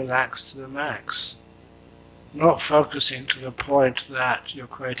how to relax to the max, not focusing to the point that you're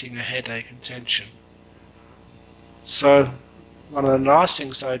creating a headache and tension. So one of the last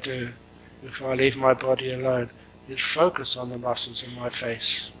things I do before I leave my body alone is focus on the muscles in my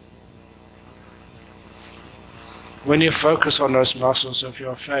face. When you focus on those muscles of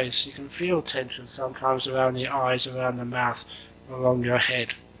your face, you can feel tension sometimes around the eyes, around the mouth, along your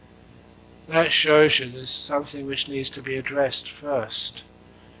head. That shows you there's something which needs to be addressed first.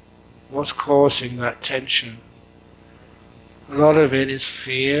 What's causing that tension? A lot of it is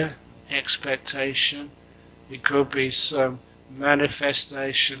fear, expectation. It could be some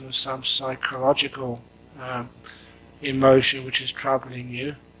manifestation of some psychological emotion which is troubling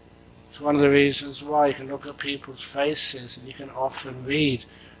you. It's one of the reasons why you can look at people's faces and you can often read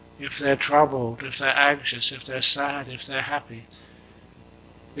if they're troubled, if they're anxious, if they're sad, if they're happy.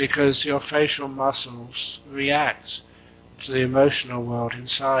 Because your facial muscles react to the emotional world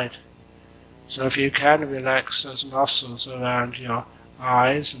inside. So if you can relax those muscles around your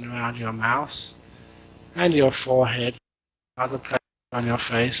eyes and around your mouth and your forehead, other places on your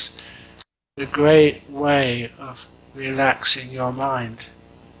face, it's a great way of relaxing your mind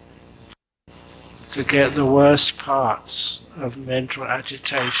to get the worst parts of mental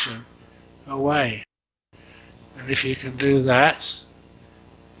agitation away. And if you can do that,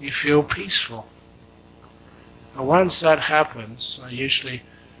 you feel peaceful. And once that happens, I usually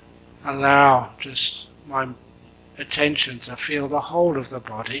allow just my attention to feel the whole of the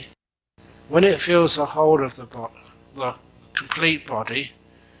body. When it feels the whole of the complete body,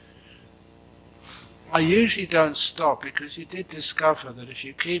 I usually don't stop, because you did discover that if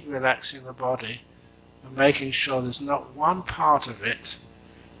you keep relaxing the body and making sure there's not one part of it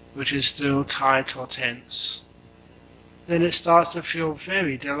which is still tight or tense, then it starts to feel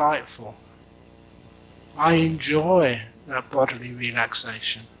very delightful. I enjoy that bodily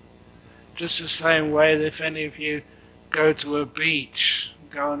relaxation. Just the same way that if any of you go to a beach,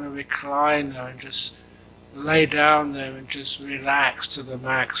 go on a recliner and just lay down there and just relax to the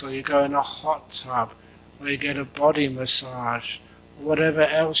max, or you go in a hot tub, or you get a body massage, or whatever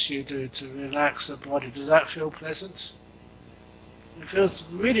else you do to relax the body, does that feel pleasant? It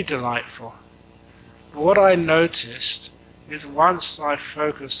feels really delightful. But what I noticed is once I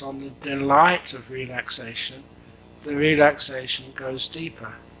focus on the delight of relaxation, the relaxation goes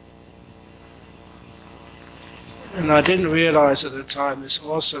deeper. And I didn't realize at the time, this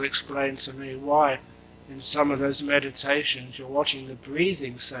also explained to me why in some of those meditations you're watching the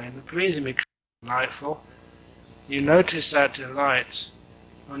breathing, saying the breathing becomes delightful. You notice that delight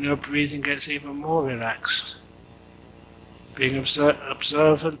and your breathing gets even more relaxed. Being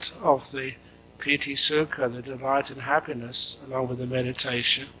observant of the piti sukha, the delight and happiness, along with the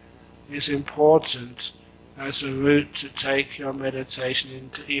meditation, is important as a route to take your meditation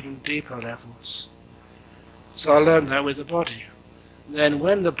into even deeper levels. So I learned that with the body. Then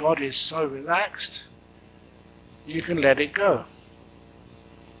when the body is so relaxed, you can let it go.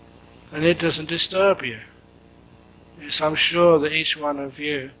 And it doesn't disturb you. Yes, I'm sure that each one of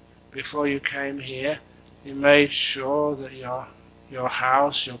you, before you came here, you made sure that your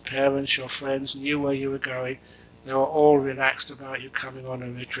house, your parents, your friends knew where you were going. They were all relaxed about you coming on a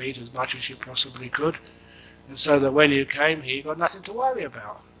retreat as much as you possibly could. And so that when you came here, you got nothing to worry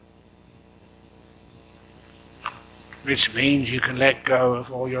about. Which means you can let go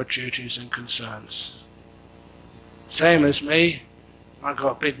of all your duties and concerns. Same as me, I've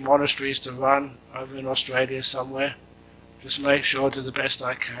got big monasteries to run over in Australia somewhere. Just make sure to the best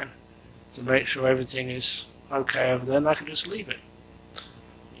I can to make sure everything is okay over there, and I can just leave it.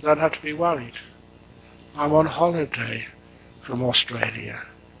 Don't have to be worried. I'm on holiday from Australia.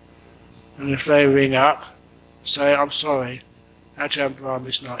 And if they ring up, say, I'm sorry, Ajahn Brahm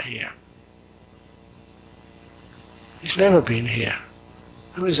is not here. He's never been here.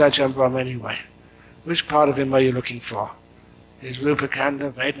 Who is Ajahn Brahm anyway? Which part of him are you looking for? Is Rupa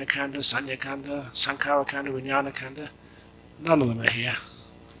Kanda, Vedana Kanda, Sanya Kanda, Sankhara Kanda, Vijnana Kanda? None of them are here,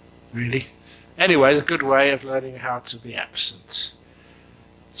 really. Anyway, it's a good way of learning how to be absent,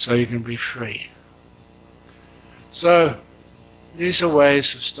 so you can be free. So, these are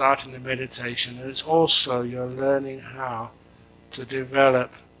ways of starting the meditation, and it's also you're learning how to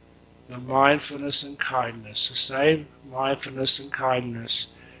develop the mindfulness and kindness, the same mindfulness and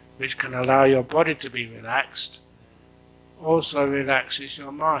kindness which can allow your body to be relaxed, also relaxes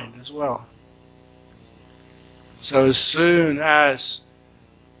your mind as well. So as soon as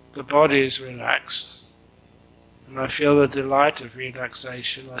the body is relaxed, and I feel the delight of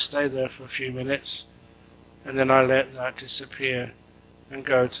relaxation, I stay there for a few minutes, and then I let that disappear and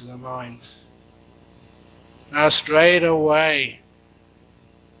go to the mind. Now straight away,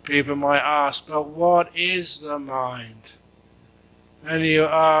 people might ask, but what is the mind? And you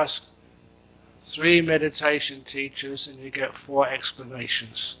ask 3 meditation teachers and you get 4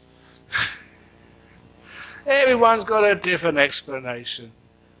 explanations. Everyone's got a different explanation.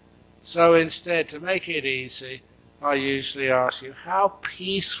 So instead, to make it easy, I usually ask you, how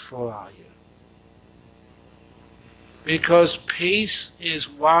peaceful are you? Because peace is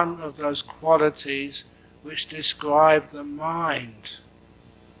one of those qualities which describe the mind.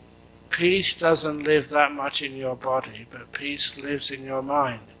 Peace doesn't live that much in your body, but peace lives in your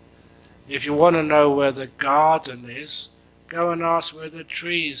mind. If you want to know where the garden is, go and ask where the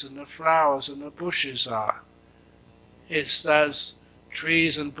trees and the flowers and the bushes are. It's those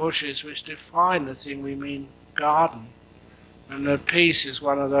trees and bushes which define the thing we mean garden. And the peace is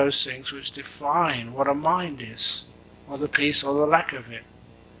one of those things which define what a mind is, or the peace or the lack of it.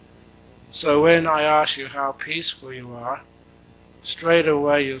 So when I ask you how peaceful you are, straight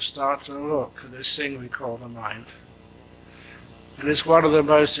away you'll start to look at this thing we call the mind. And it's one of the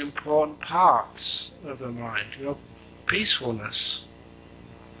most important parts of the mind, your peacefulness.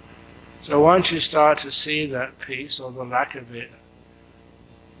 So once you start to see that peace or the lack of it,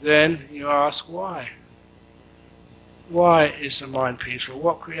 then you ask why. Why is the mind peaceful?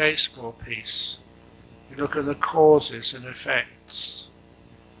 What creates more peace? You look at the causes and effects.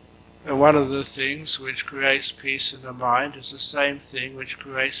 And one of the things which creates peace in the mind is the same thing which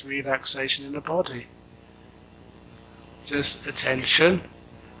creates relaxation in the body. Just attention,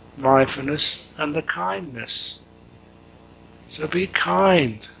 mindfulness, and the kindness. So be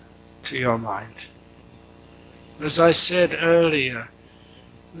kind to your mind. As I said earlier,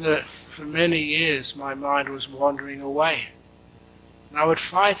 that for many years my mind was wandering away. And I would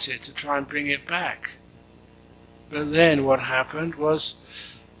fight it to try and bring it back. But then what happened was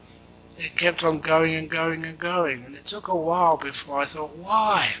it kept on going and going and going. And it took a while before I thought,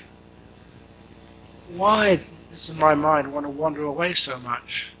 why? Why does my mind want to wander away so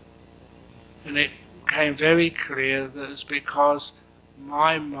much? And it became very clear that it's because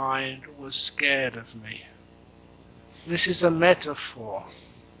my mind was scared of me. This is a metaphor.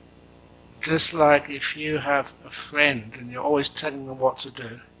 Just like if you have a friend and you're always telling them what to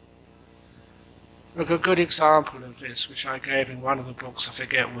do. Look, a good example of this, which I gave in one of the books, I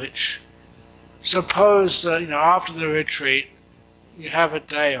forget which. Suppose that, after the retreat, you have a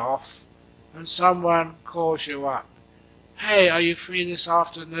day off, and someone calls you up. Hey, are you free this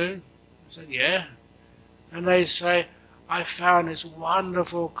afternoon? I said, yeah. And they say, I found this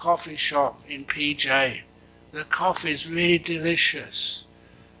wonderful coffee shop in PJ. The coffee is really delicious.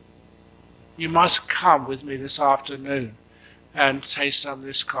 You must come with me this afternoon and taste some of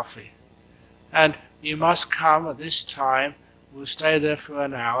this coffee. And you must come at this time, we'll stay there for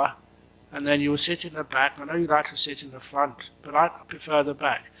an hour, and then you'll sit in the back. I know you like to sit in the front, but I prefer the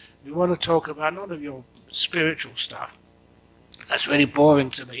back. You want to talk about none of your spiritual stuff. That's really boring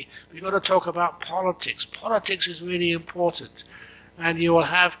to me. We've got to talk about politics. Politics is really important. And you will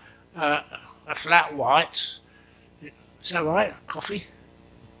have a flat white. Is that right? Coffee?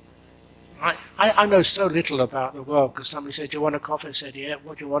 I know so little about the world because somebody said, do you want a coffee? I said, yeah,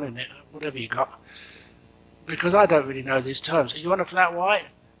 what do you want in it? Whatever you got. Because I don't really know these terms. You want a flat white?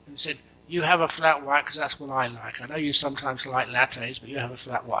 And said, you have a flat white because that's what I like. I know you sometimes like lattes, but you have a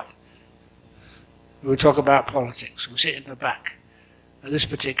flat white. We'll talk about politics. We'll sit in the back at this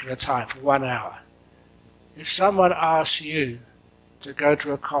particular time for 1 hour. If someone asks you to go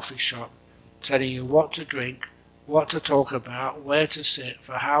to a coffee shop telling you what to drink, what to talk about, where to sit,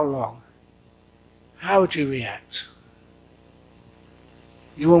 for how long, how would you react?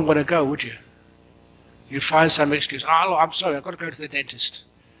 You wouldn't want to go, would you? You'd find some excuse. Oh, I'm sorry, I've got to go to the dentist.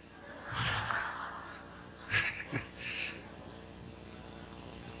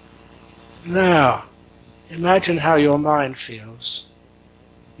 Now, imagine how your mind feels.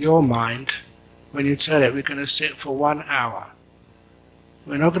 Your mind, when you tell it, we're going to sit for 1 hour.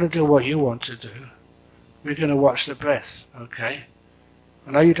 We're not going to do what you want to do. We're going to watch the breath, okay?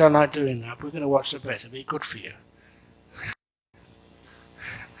 I know you don't like doing that, but we're going to watch the breath. It'll be good for you.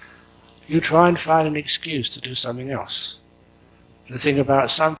 You try and find an excuse to do something else. The thing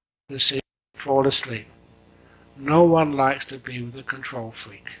about some people is fall asleep. No one likes to be with a control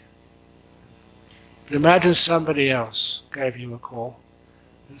freak. But imagine somebody else gave you a call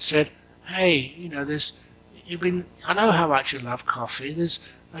and said, hey, you know, I know how much you love coffee.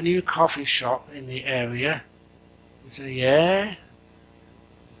 There's a new coffee shop in the area. You say, yeah?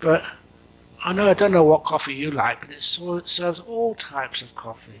 But I don't know what coffee you like, but it serves all types of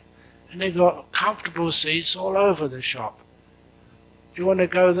coffee. And they've got comfortable seats all over the shop. Do you want to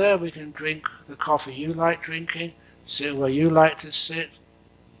go there? We can drink the coffee you like drinking, sit where you like to sit.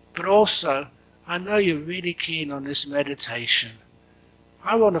 But also, I know you're really keen on this meditation.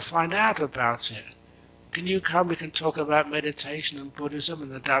 I want to find out about it. Can you come? We can talk about meditation and Buddhism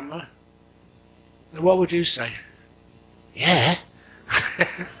and the Dhamma. Then what would you say? Yeah.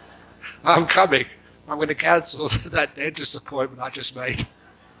 I'm coming. I'm going to cancel that dentist appointment I just made.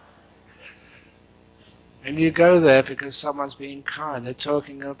 And you go there because someone's being kind. They're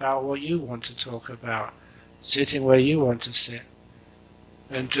talking about what you want to talk about, sitting where you want to sit,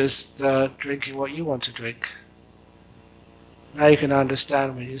 and just drinking what you want to drink. Now you can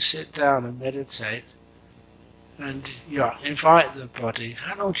understand when you sit down and meditate, and you invite the body.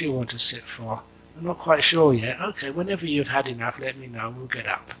 How long do you want to sit for? I'm not quite sure yet. Okay, whenever you've had enough, let me know. We'll get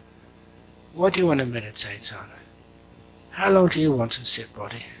up. What do you want to meditate on? How long do you want to sit,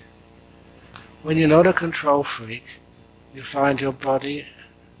 body? When you're not a control freak, you find your body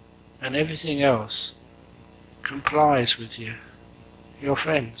and everything else complies with you, your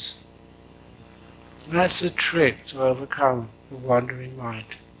friends. And that's a trick to overcome the wandering mind.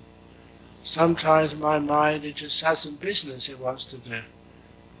 Sometimes my mind, it just has some business it wants to do.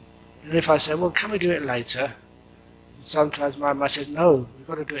 And if I say, well, can we do it later? And sometimes my mind says, no, we've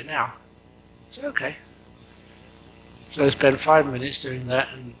got to do it now. So, okay. So I spend 5 minutes doing that,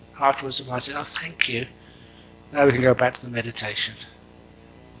 and afterwards the mind says, oh, thank you. Now we can go back to the meditation.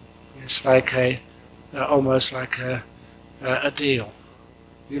 It's like almost like a deal.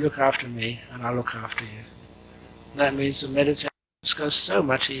 You look after me, and I look after you. That means the meditation goes so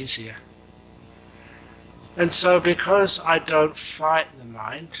much easier. And so because I don't fight the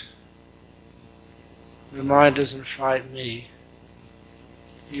mind doesn't fight me,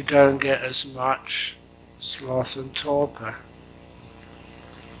 you don't get as much sloth and torpor.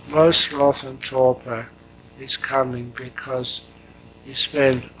 Most sloth and torpor is coming because you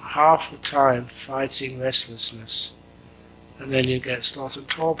spend half the time fighting restlessness, and then you get sloth and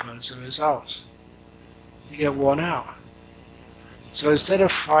torpor as a result. You get worn out. So instead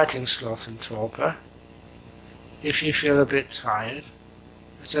of fighting sloth and torpor, if you feel a bit tired,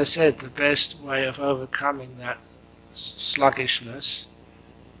 as I said, the best way of overcoming that sluggishness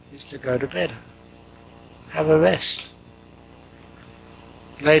is to go to bed. Have a rest.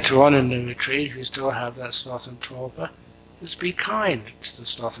 Later on in the retreat, if you still have that sloth and torpor, just be kind to the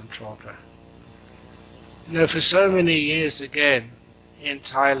sloth and torpor. You know, for so many years again in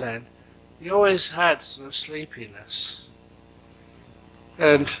Thailand, we always had some sleepiness.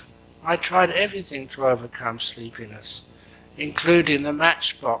 And I tried everything to overcome sleepiness, including the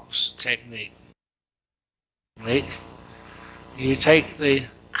matchbox technique. You take the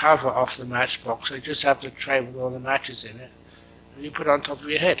cover off the matchbox, so you just have the tray with all the matches in it, and you put it on top of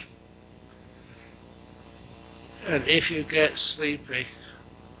your head. And if you get sleepy,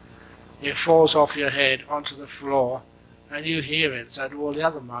 it falls off your head onto the floor, and you hear it. So do all the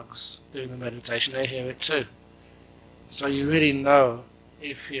other monks doing the meditation, they hear it too. So you really know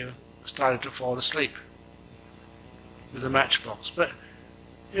if you started to fall asleep with the matchbox. But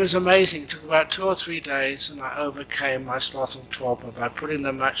it was amazing. It took about 2 or 3 days, and I overcame my sloth and torpor by putting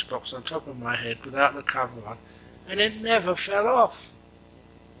the matchbox on top of my head without the cover on, and it never fell off.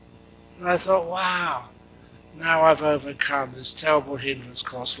 And I thought, wow, now I've overcome this terrible hindrance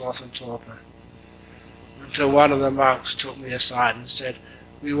called sloth and torpor. Until one of the monks took me aside and said,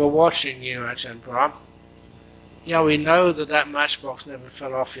 "We were watching you, Ajahn Brahm. Yeah, we know that that matchbox never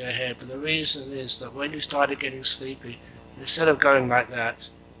fell off your head, but the reason is that when you started getting sleepy, instead of going like that,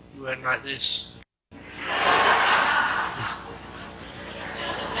 you went like this."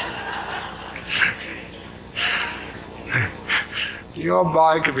 Your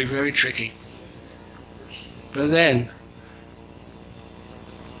mind can be very tricky. But then,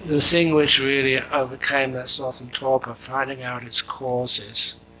 the thing which really overcame that sloth and torpor, finding out its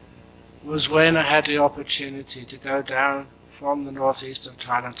causes, was when I had the opportunity to go down from the northeast of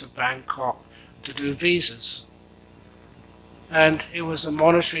Thailand to Bangkok to do visas. And it was a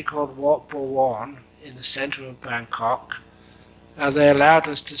monastery called Wat Bawon in the center of Bangkok. They allowed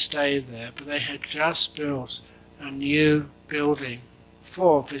us to stay there, but they had just built a new building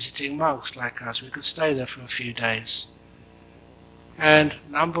for visiting monks like us. We could stay there for a few days. And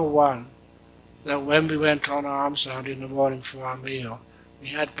number one, that when we went on alms round in the morning for our meal, we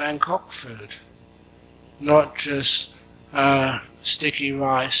had Bangkok food, not just sticky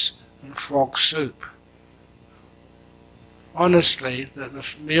rice and frog soup. Honestly,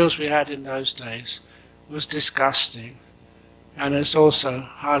 the meals we had in those days was disgusting, and there's also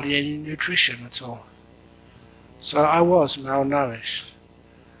hardly any nutrition at all. So I was malnourished.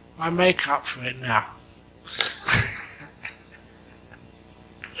 I make up for it now.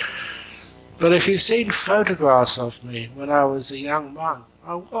 But if you've seen photographs of me when I was a young monk,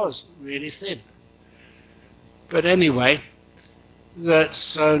 I was really thin. But anyway,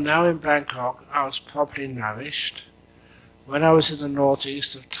 so now in Bangkok I was properly nourished. When I was in the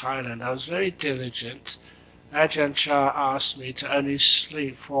northeast of Thailand, I was very diligent. Ajahn Chah asked me to only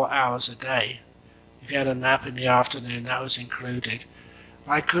sleep 4 hours a day. If you had a nap in the afternoon, that was included.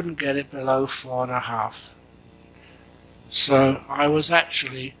 I couldn't get it below 4.5. So I was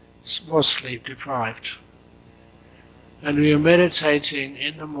actually sleep deprived. And we were meditating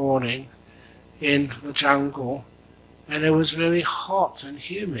in the morning in the jungle, and it was very hot and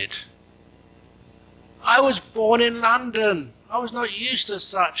humid. I was born in London. I was not used to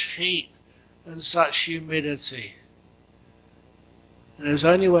such heat and such humidity. And it was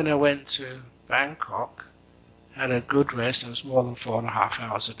only when I went to Bangkok, had a good rest. It was more than 4.5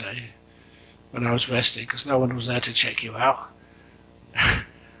 hours a day when I was resting, because no one was there to check you out.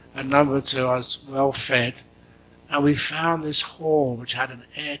 And number two, I was well fed, and we found this hall which had an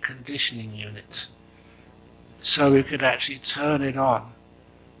air conditioning unit, so we could actually turn it on,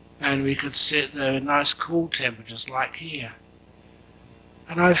 and we could sit there in nice cool temperatures like here.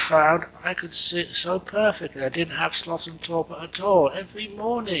 And I found I could sit so perfectly. I didn't have sloth and torpor at all. Every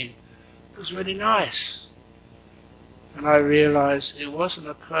morning it was really nice. And I realized it wasn't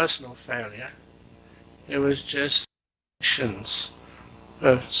a personal failure. It was just conditions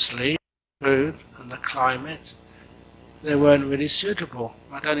of sleep, food, and the climate. They weren't really suitable.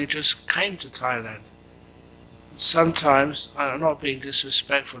 I'd only just came to Thailand. Sometimes, I'm not being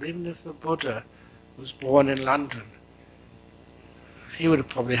disrespectful, even if the Buddha was born in London, he would have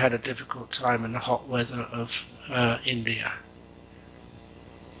probably had a difficult time in the hot weather of India.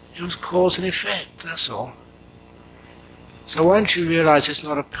 It was cause and effect, that's all. So once you realize it's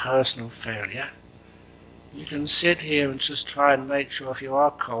not a personal failure, you can sit here and just try and make sure if you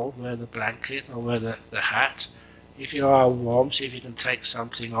are cold, wear the blanket or wear the hat. If you are warm, see if you can take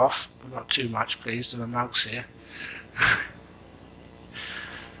something off, but not too much, please, there are monks here.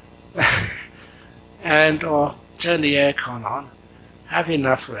 Or turn the aircon on, have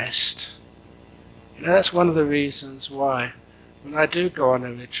enough rest. You know, that's one of the reasons why when I do go on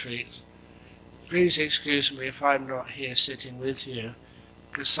a retreat, please excuse me if I'm not here sitting with you,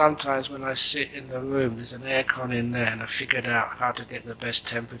 because sometimes when I sit in the room there's an aircon in there and I've figured out how to get the best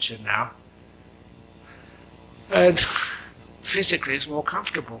temperature now. And physically it's more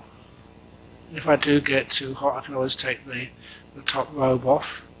comfortable. If I do get too hot, I can always take the top robe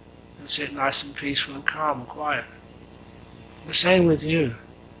off and sit nice and peaceful and calm and quiet. The same with you.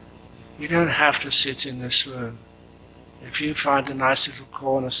 You don't have to sit in this room. If you find a nice little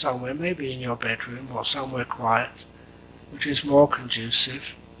corner somewhere, maybe in your bedroom or somewhere quiet, which is more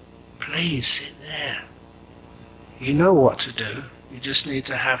conducive, please sit there. You know what to do. You just need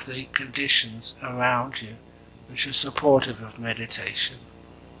to have the conditions around you which are supportive of meditation.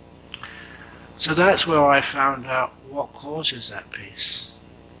 So that's where I found out what causes that peace.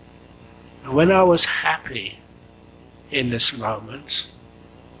 And when I was happy in this moment,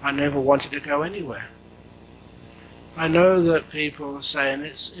 I never wanted to go anywhere. I know that people are saying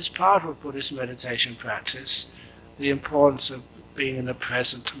it's part of Buddhist meditation practice, the importance of being in the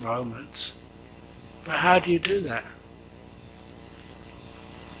present moment. But how do you do that?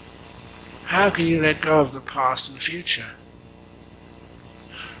 How can you let go of the past and future?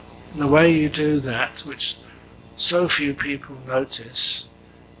 And the way you do that, which so few people notice,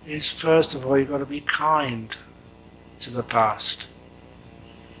 is first of all you've got to be kind to the past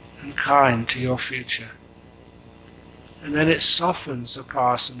and kind to your future. And then it softens the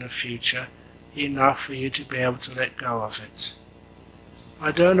past and the future enough for you to be able to let go of it.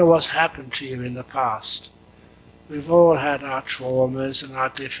 I don't know what's happened to you in the past. We've all had our traumas and our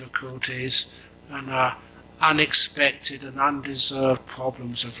difficulties and our unexpected and undeserved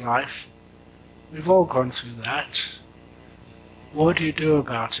problems of life. We've all gone through that. What do you do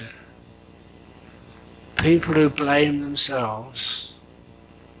about it? People who blame themselves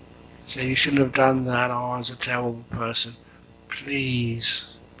say you shouldn't have done that, oh, I was a terrible person.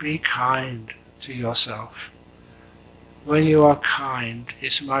 Please be kind to yourself. When you are kind,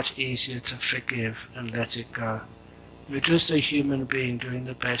 it's much easier to forgive and let it go. You're just a human being doing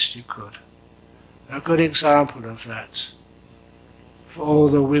the best you could. A good example of that, for all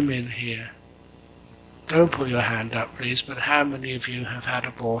the women here, don't put your hand up please, but how many of you have had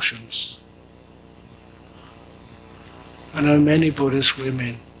abortions? I know many Buddhist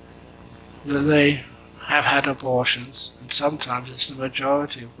women that they have had abortions, and sometimes it's the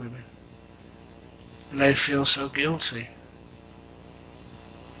majority of women, and they feel so guilty.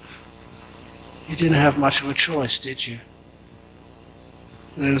 You didn't have much of a choice, did you?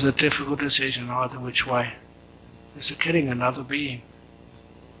 There was a difficult decision either which way. It's killing another being.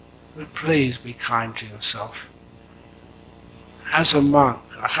 But please be kind to yourself. As a monk,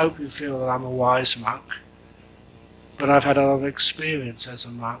 I hope you feel that I'm a wise monk, but I've had a lot of experience as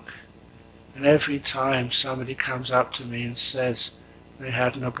a monk. And every time somebody comes up to me and says they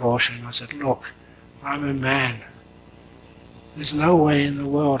had an abortion, I said, look, I'm a man. There's no way in the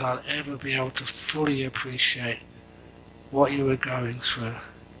world I'll ever be able to fully appreciate what you were going through.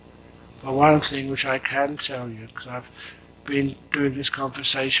 But one thing which I can tell you, because I've been doing this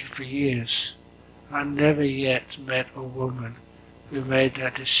conversation for years, I never yet met a woman who made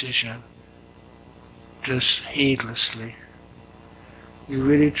that decision just heedlessly. You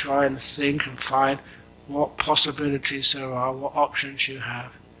really try and think and find what possibilities there are, what options you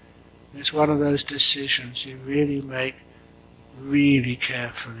have. It's one of those decisions you really make really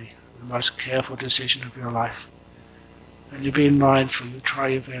carefully, the most careful decision of your life. And you're being mindful, you try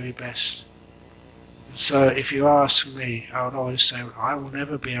your very best. And so if you ask me, I would always say, I will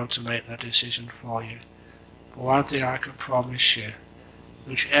never be able to make that decision for you. But one thing I can promise you,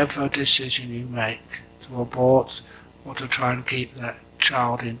 whichever decision you make to abort or to try and keep that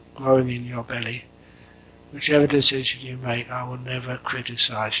child growing in your belly, whichever decision you make, I will never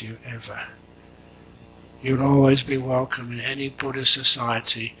criticize you ever. You'll always be welcome in any Buddhist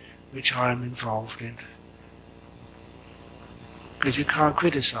society which I am involved in. Because you can't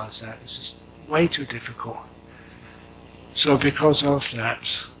criticize that, it's just way too difficult. So because of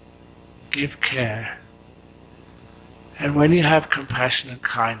that, give care. And when you have compassion and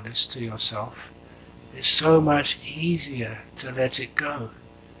kindness to yourself, it's so much easier to let it go.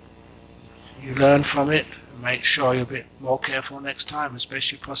 You learn from it, and make sure you're a bit more careful next time as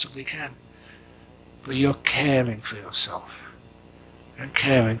best you possibly can. But you're caring for yourself and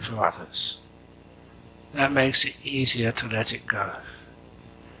caring for others. That makes it easier to let it go.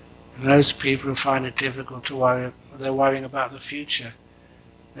 And those people who find it difficult to worry, they're worrying about the future.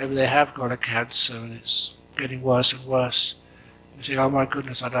 Maybe they have got a cancer and it's getting worse and worse. You think, oh my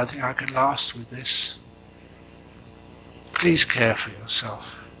goodness, I don't think I can last with this. Please care for yourself.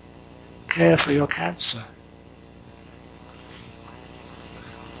 Care for your cancer.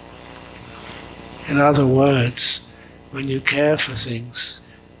 In other words, when you care for things,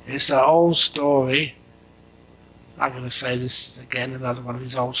 it's the old story, I'm going to say this again, another one of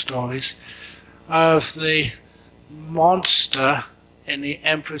these old stories, of the monster in the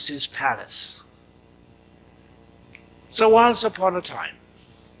Empress's palace. So once upon a time,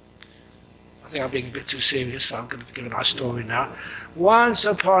 I think I'm being a bit too serious, so I'm going to give a nice story now. Once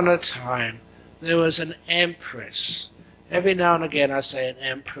upon a time, there was an empress. Every now and again I say an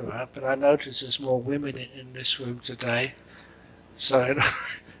emperor, but I notice there's more women in this room today. So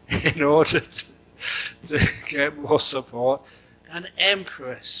in order to get more support, an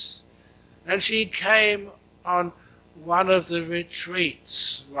empress. And she came on one of the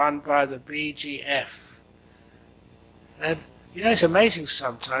retreats run by the BGF. And it's amazing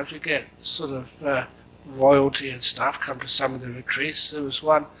sometimes you get sort of royalty and stuff come to some of the retreats. There was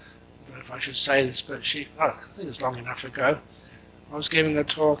one, I don't know if I should say this, but I think it was long enough ago. I was giving a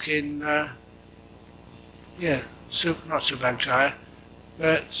talk in, not Subanchaya,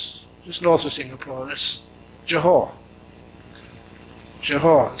 but just north of Singapore. That's Johor.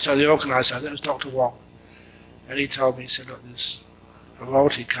 So the organiser, that was Dr. Wong, and he told me, he said, look, there's a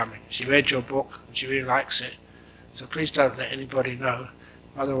royalty coming. She read your book and she really likes it, so please don't let anybody know,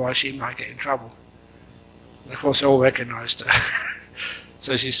 otherwise she might get in trouble. And of course they all recognised her.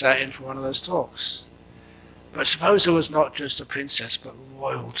 So she sat in for one of those talks. But suppose it was not just a princess, but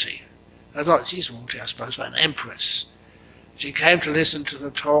royalty. She's royalty, I suppose, but an empress. She came to listen to the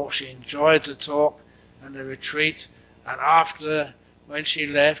talk, she enjoyed the talk and the retreat, and after, when she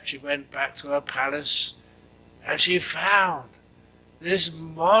left, she went back to her palace, and she found this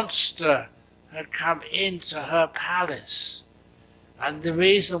monster had come into her palace. And the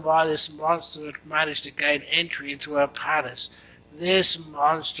reason why this monster had managed to gain entry into her palace, this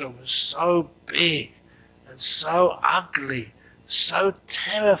monster was so big and so ugly, so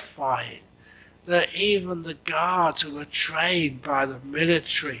terrifying, that even the guards who were trained by the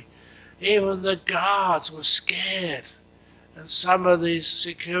military, even the guards were scared. And some of these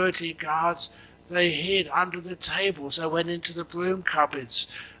security guards, they hid under the tables, they went into the broom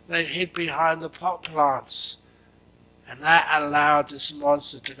cupboards, they hid behind the pot plants. And that allowed this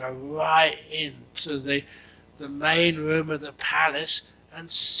monster to go right into the main room of the palace and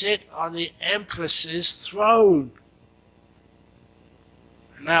sit on the empress's throne.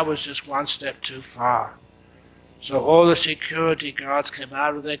 And that was just one step too far. So all the security guards came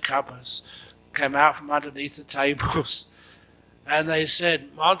out of their cupboards, came out from underneath the tables, and they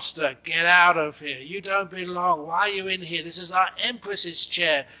said, monster, get out of here. You don't belong. Why are you in here? This is our empress's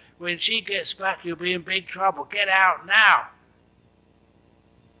chair. When she gets back, you'll be in big trouble. Get out now.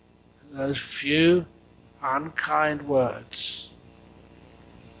 And those few unkind words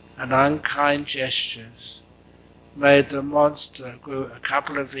and unkind gestures made the monster grow a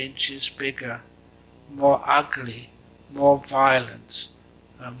couple of inches bigger, more ugly, more violent,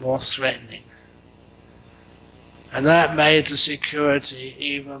 and more threatening. And that made the security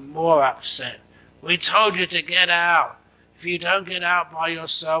even more upset. We told you to get out. If you don't get out by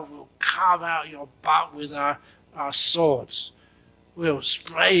yourself, we'll carve out your butt with our swords. We'll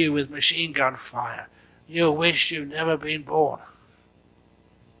spray you with machine gun fire. You'll wish you'd never been born.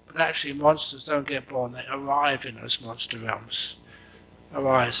 But actually monsters don't get born, they arrive in those monster realms.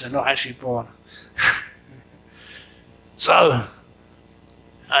 Arise, they're not actually born. So,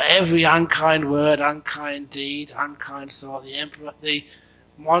 every unkind word, unkind deed, unkind thought, the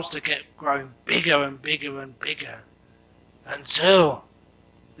monster kept growing bigger and bigger and bigger, until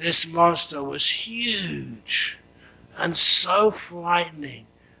this monster was huge and so frightening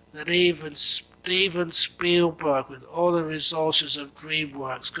that even Steven Spielberg, with all the resources of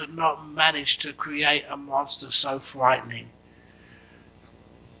DreamWorks, could not manage to create a monster so frightening.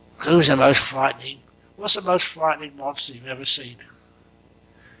 Who's the most frightening? What's the most frightening monster you've ever seen?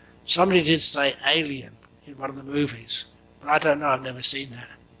 Somebody did say Alien in one of the movies, but I don't know, I've never seen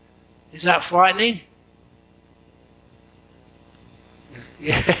that. Is that frightening?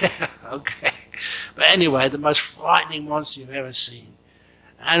 Yeah, okay. But anyway, the most frightening monster you've ever seen.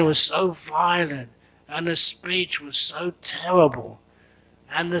 And it was so violent, and the speech was so terrible,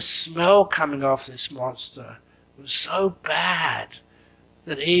 and the smell coming off this monster was so bad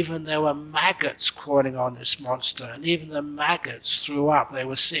that even there were maggots crawling on this monster, and even the maggots threw up, they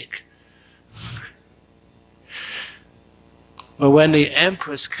were sick. But when the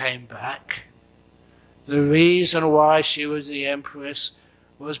Empress came back, the reason why she was the Empress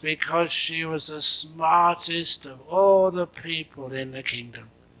was because she was the smartest of all the people in the kingdom.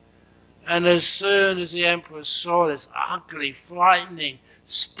 And as soon as the Empress saw this ugly, frightening,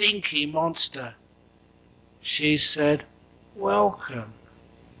 stinky monster, she said, "Welcome.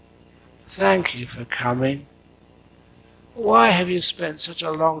 Thank you for coming. Why have you spent such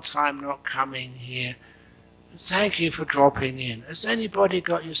a long time not coming here? Thank you for dropping in. Has anybody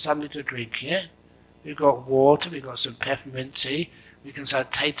got you something to drink yet? We've got water, we've got some peppermint tea. We can say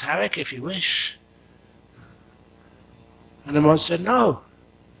Teh Tarik if you wish." And the monster said, "No."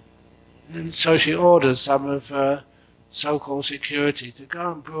 And so she ordered some of her so-called security to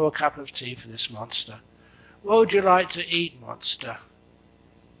go and brew a cup of tea for this monster. "What would you like to eat, monster?"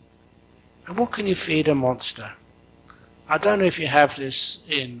 And what can you feed a monster? I don't know if you have this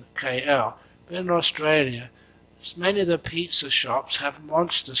in KL, But in Australia, many of the pizza shops have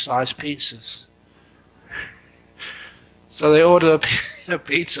monster-sized pizzas. So they order a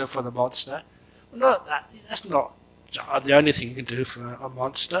pizza for the monster. Well, that's not the only thing you can do for a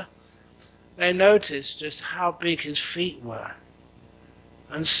monster. They noticed just how big his feet were.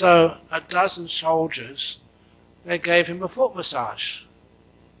 And so a dozen soldiers, they gave him a foot massage.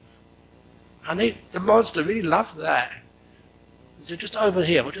 And the monster really loved that. He said, just over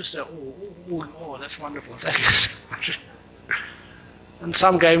here, we'll just say, oh, that's wonderful, thank you so much. And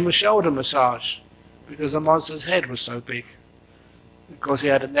some gave him a shoulder massage because the monster's head was so big. Of course, he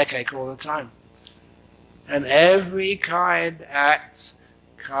had a neck ache all the time. And every kind act,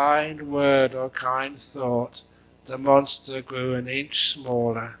 kind word or kind thought, the monster grew an inch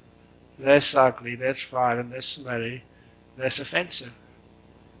smaller, less ugly, less violent, less smelly, less offensive.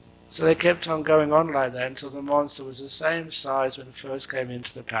 So they kept on going on like that until the monster was the same size when it first came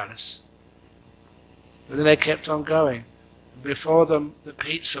into the palace. But then they kept on going. And before the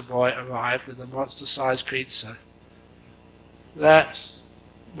pizza boy arrived with the monster-sized pizza, that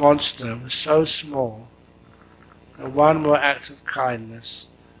monster was so small that one more act of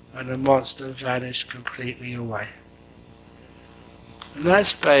kindness and the monster vanished completely away. And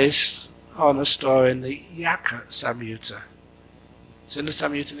that's based on a story in the Yaka Samyutta. It's in the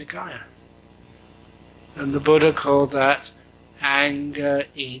Samyutta Nikaya. And the Buddha called that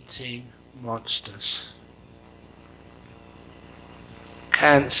anger-eating monsters.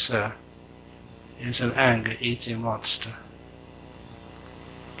 Cancer is an anger-eating monster.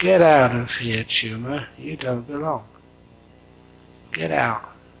 Get out of here, tumor. You don't belong. Get out.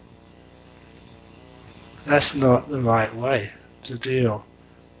 That's not the right way to deal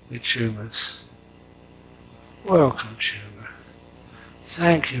with tumors. Welcome, tumor.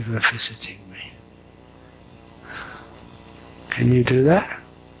 Thank you for visiting me. Can you do that?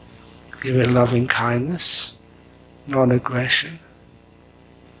 Give it loving kindness, non-aggression.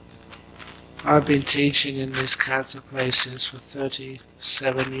 I've been teaching in these cancer places for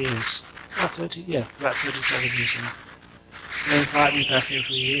 37 years. Oh, about 37 years now. They invite me back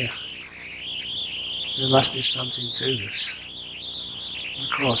every year. There must be something to this.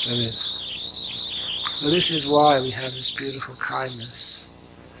 Of course there is. So this is why we have this beautiful kindness.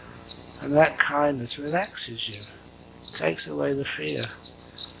 And that kindness relaxes you, takes away the fear,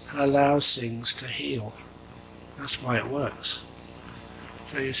 and allows things to heal. That's why it works.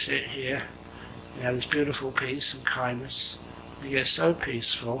 So you sit here, you have this beautiful peace and kindness, you get so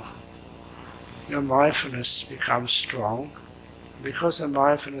peaceful, your mindfulness becomes strong. Because the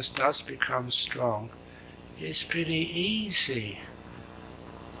mindfulness does become strong, it's pretty easy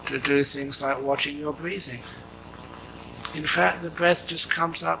to do things like watching your breathing. In fact, the breath just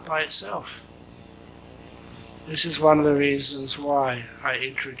comes up by itself. This is one of the reasons why I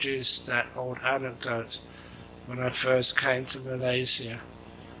introduced that old anecdote when I first came to Malaysia.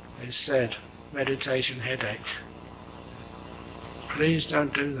 They said, meditation headache. Please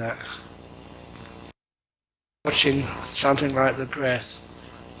don't do that. Watching something like the breath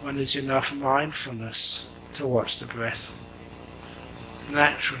when there's enough mindfulness to watch the breath.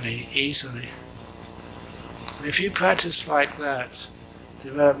 Naturally, easily. And if you practice like that,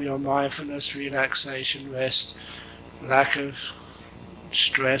 develop your mindfulness, relaxation, rest, lack of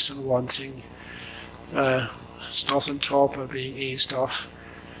stress and wanting, sloth and torpor being eased off,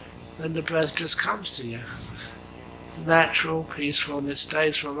 then the breath just comes to you. Natural, peaceful, and it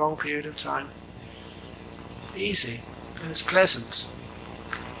stays for a long period of time. Easy, and it's pleasant.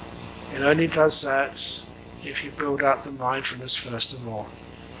 It only does that if you build up the mindfulness first of all,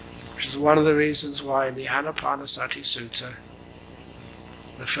 which is one of the reasons why in the Anapanasati Sutta,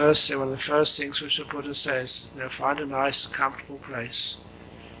 one of the first things which the Buddha says, find a nice, comfortable place.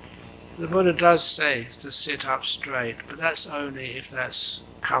 The Buddha does say to sit up straight, but that's only if that's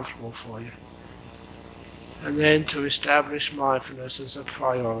comfortable for you. And then to establish mindfulness as a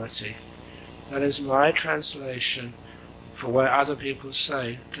priority. That is my translation for what other people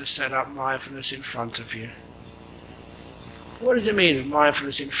say, to set up mindfulness in front of you. What does it mean,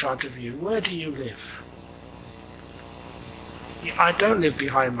 mindfulness in front of you? Where do you live? I don't live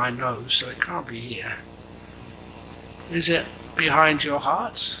behind my nose, so it can't be here. Is it behind your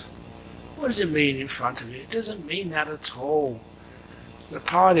heart? What does it mean in front of you? It doesn't mean that at all. The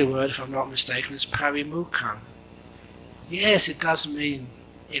Pali word, if I'm not mistaken, is parimukkham. Yes, it does mean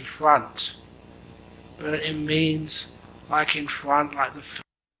in front, but it means like in front, like the first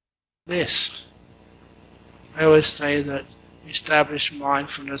list. I always say that establish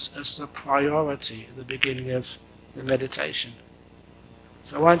mindfulness as the priority at the beginning of the meditation.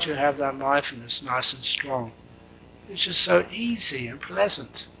 So once you have that mindfulness nice and strong, it's just so easy and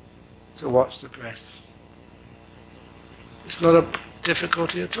pleasant to watch the breath. It's not a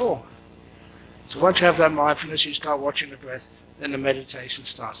difficulty at all. So once you have that mindfulness, you start watching the breath, then the meditation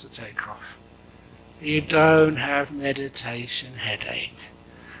starts to take off. You don't have meditation headache.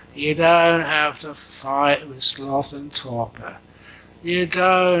 You don't have to fight with sloth and torpor. You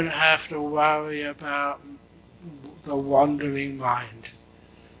don't have to worry about the wandering mind.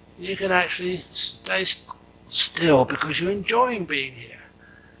 You can actually stay still because you're enjoying being here.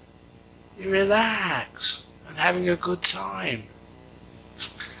 You relax and having a good time.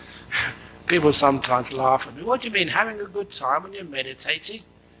 People sometimes laugh at me. What do you mean, having a good time when you're meditating?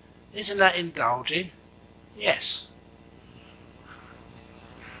 Isn't that indulging? Yes.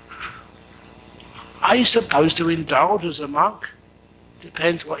 Are you supposed to indulge as a monk?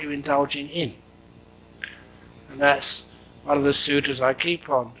 Depends what you're indulging in. And that's one of the sutras I keep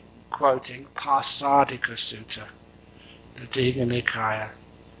on quoting, Pasadika Sutta, the Digha Nikaya.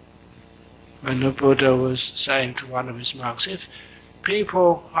 When the Buddha was saying to one of his monks, if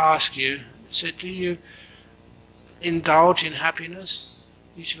people ask you, said, do you indulge in happiness?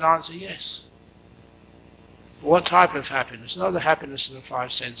 You should answer yes. What type of happiness? Not the happiness of the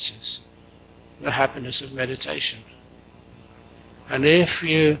five senses, the happiness of meditation. And if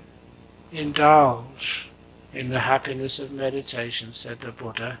you indulge in the happiness of meditation, said the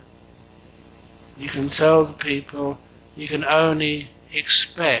Buddha, you can tell the people you can only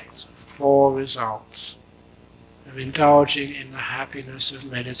expect 4 results of indulging in the happiness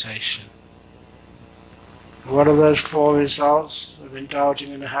of meditation. What are those 4 results of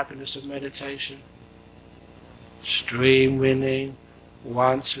indulging in the happiness of meditation? Stream winning,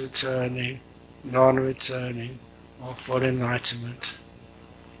 once returning, non-returning, or full enlightenment.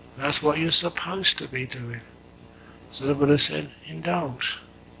 That's what you're supposed to be doing. So the Buddha said, indulge.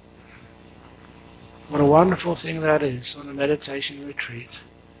 What a wonderful thing that is on a meditation retreat.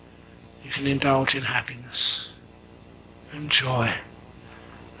 You can indulge in happiness and joy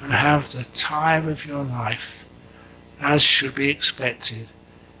and have the time of your life as should be expected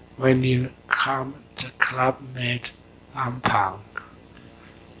when you come to Club Med Ampang.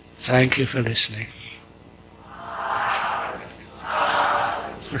 Thank you for listening.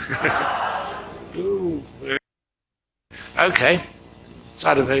 Ooh. Okay,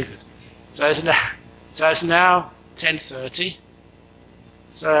 sounded very good. So it's now 10:30.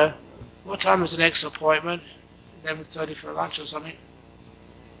 So what time is the next appointment? 11:30 for lunch or something?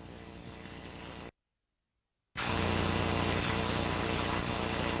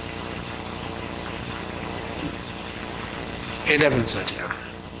 $11:30.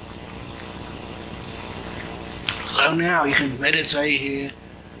 So now you can meditate here.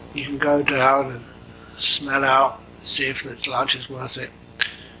 You can go down and smell out, see if the lunch is worth it.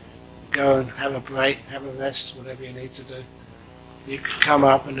 Go and have a break, have a rest, whatever you need to do. You can come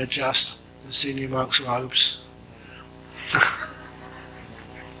up and adjust the senior monk's robes.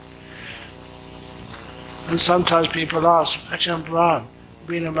 And sometimes people ask, Ajahn Brahm,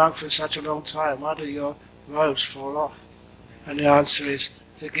 being a monk for such a long time, why do your robes fall off? And the answer is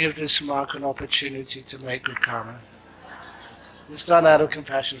to give this monk an opportunity to make good karma. It's done out of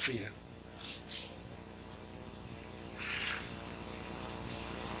compassion for you.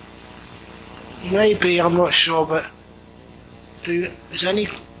 Maybe, I'm not sure, but does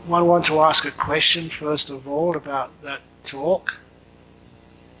anyone want to ask a question first of all about that talk?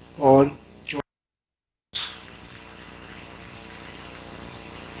 Or do you want...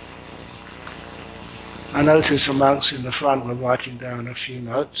 I noticed the monks in the front were writing down a few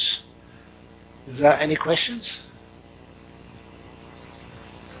notes. Is there any questions?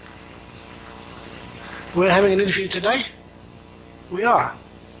 We're having an interview today? We are.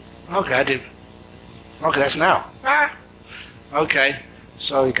 Okay, I did. Okay, that's now. Okay,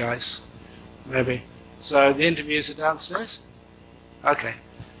 sorry guys. Maybe. So the interviews are downstairs? Okay,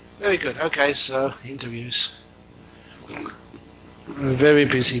 very good. Okay, so interviews. I'm a very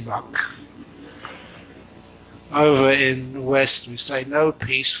busy monk. Over in the West we say no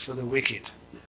peace for the wicked.